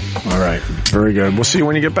 So, all right, very good. We'll see you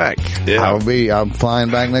when you get back. Yeah, I'm flying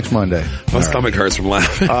back next Monday. My stomach hurts from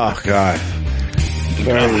laughing. Oh God.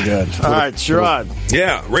 Very good. All right, Sherrod.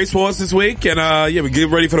 Yeah, Race Wars this week, and we get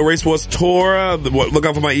ready for the Race Wars tour. Look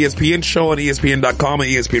out for my ESPN show on ESPN.com and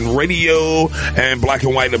ESPN Radio, and Black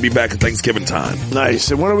and White will be back at Thanksgiving time. Nice.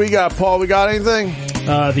 And what do we got, Paul? We got anything?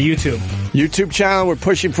 The YouTube channel. We're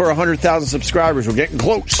pushing for 100,000 subscribers. We're getting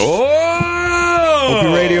close. Oh!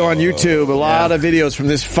 Opie Radio on YouTube. A lot of videos from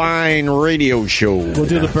this fine radio show. We'll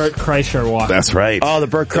do the Bert Kreischer walk. That's right. Oh, the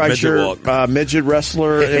Bert Kreischer midget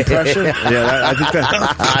wrestler impression. Yeah, I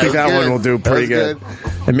think that one will do pretty good.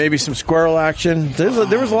 And maybe some squirrel action. There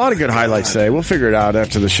was a lot of good highlights today. We'll figure it out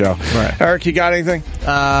after the show. Right. Eric, you got anything?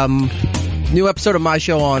 New episode of my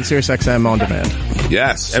show on SiriusXM On Demand.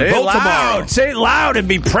 Yes. And Say it vote tomorrow. loud. Say it loud and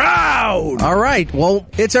be proud. All right. Well,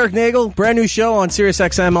 it's Eric Nagel. Brand new show on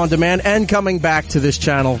SiriusXM On Demand and coming back to this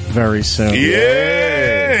channel very soon.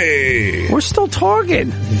 Yay! We're still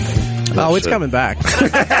talking. Oh, it's coming back.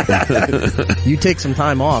 You take some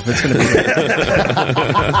time off. It's going to be good.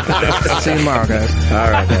 See you tomorrow, guys.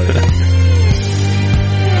 All right, buddy.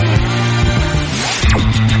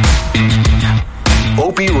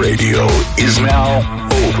 Opie Radio is now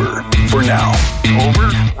over for now. Over.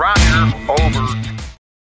 Roger. Over.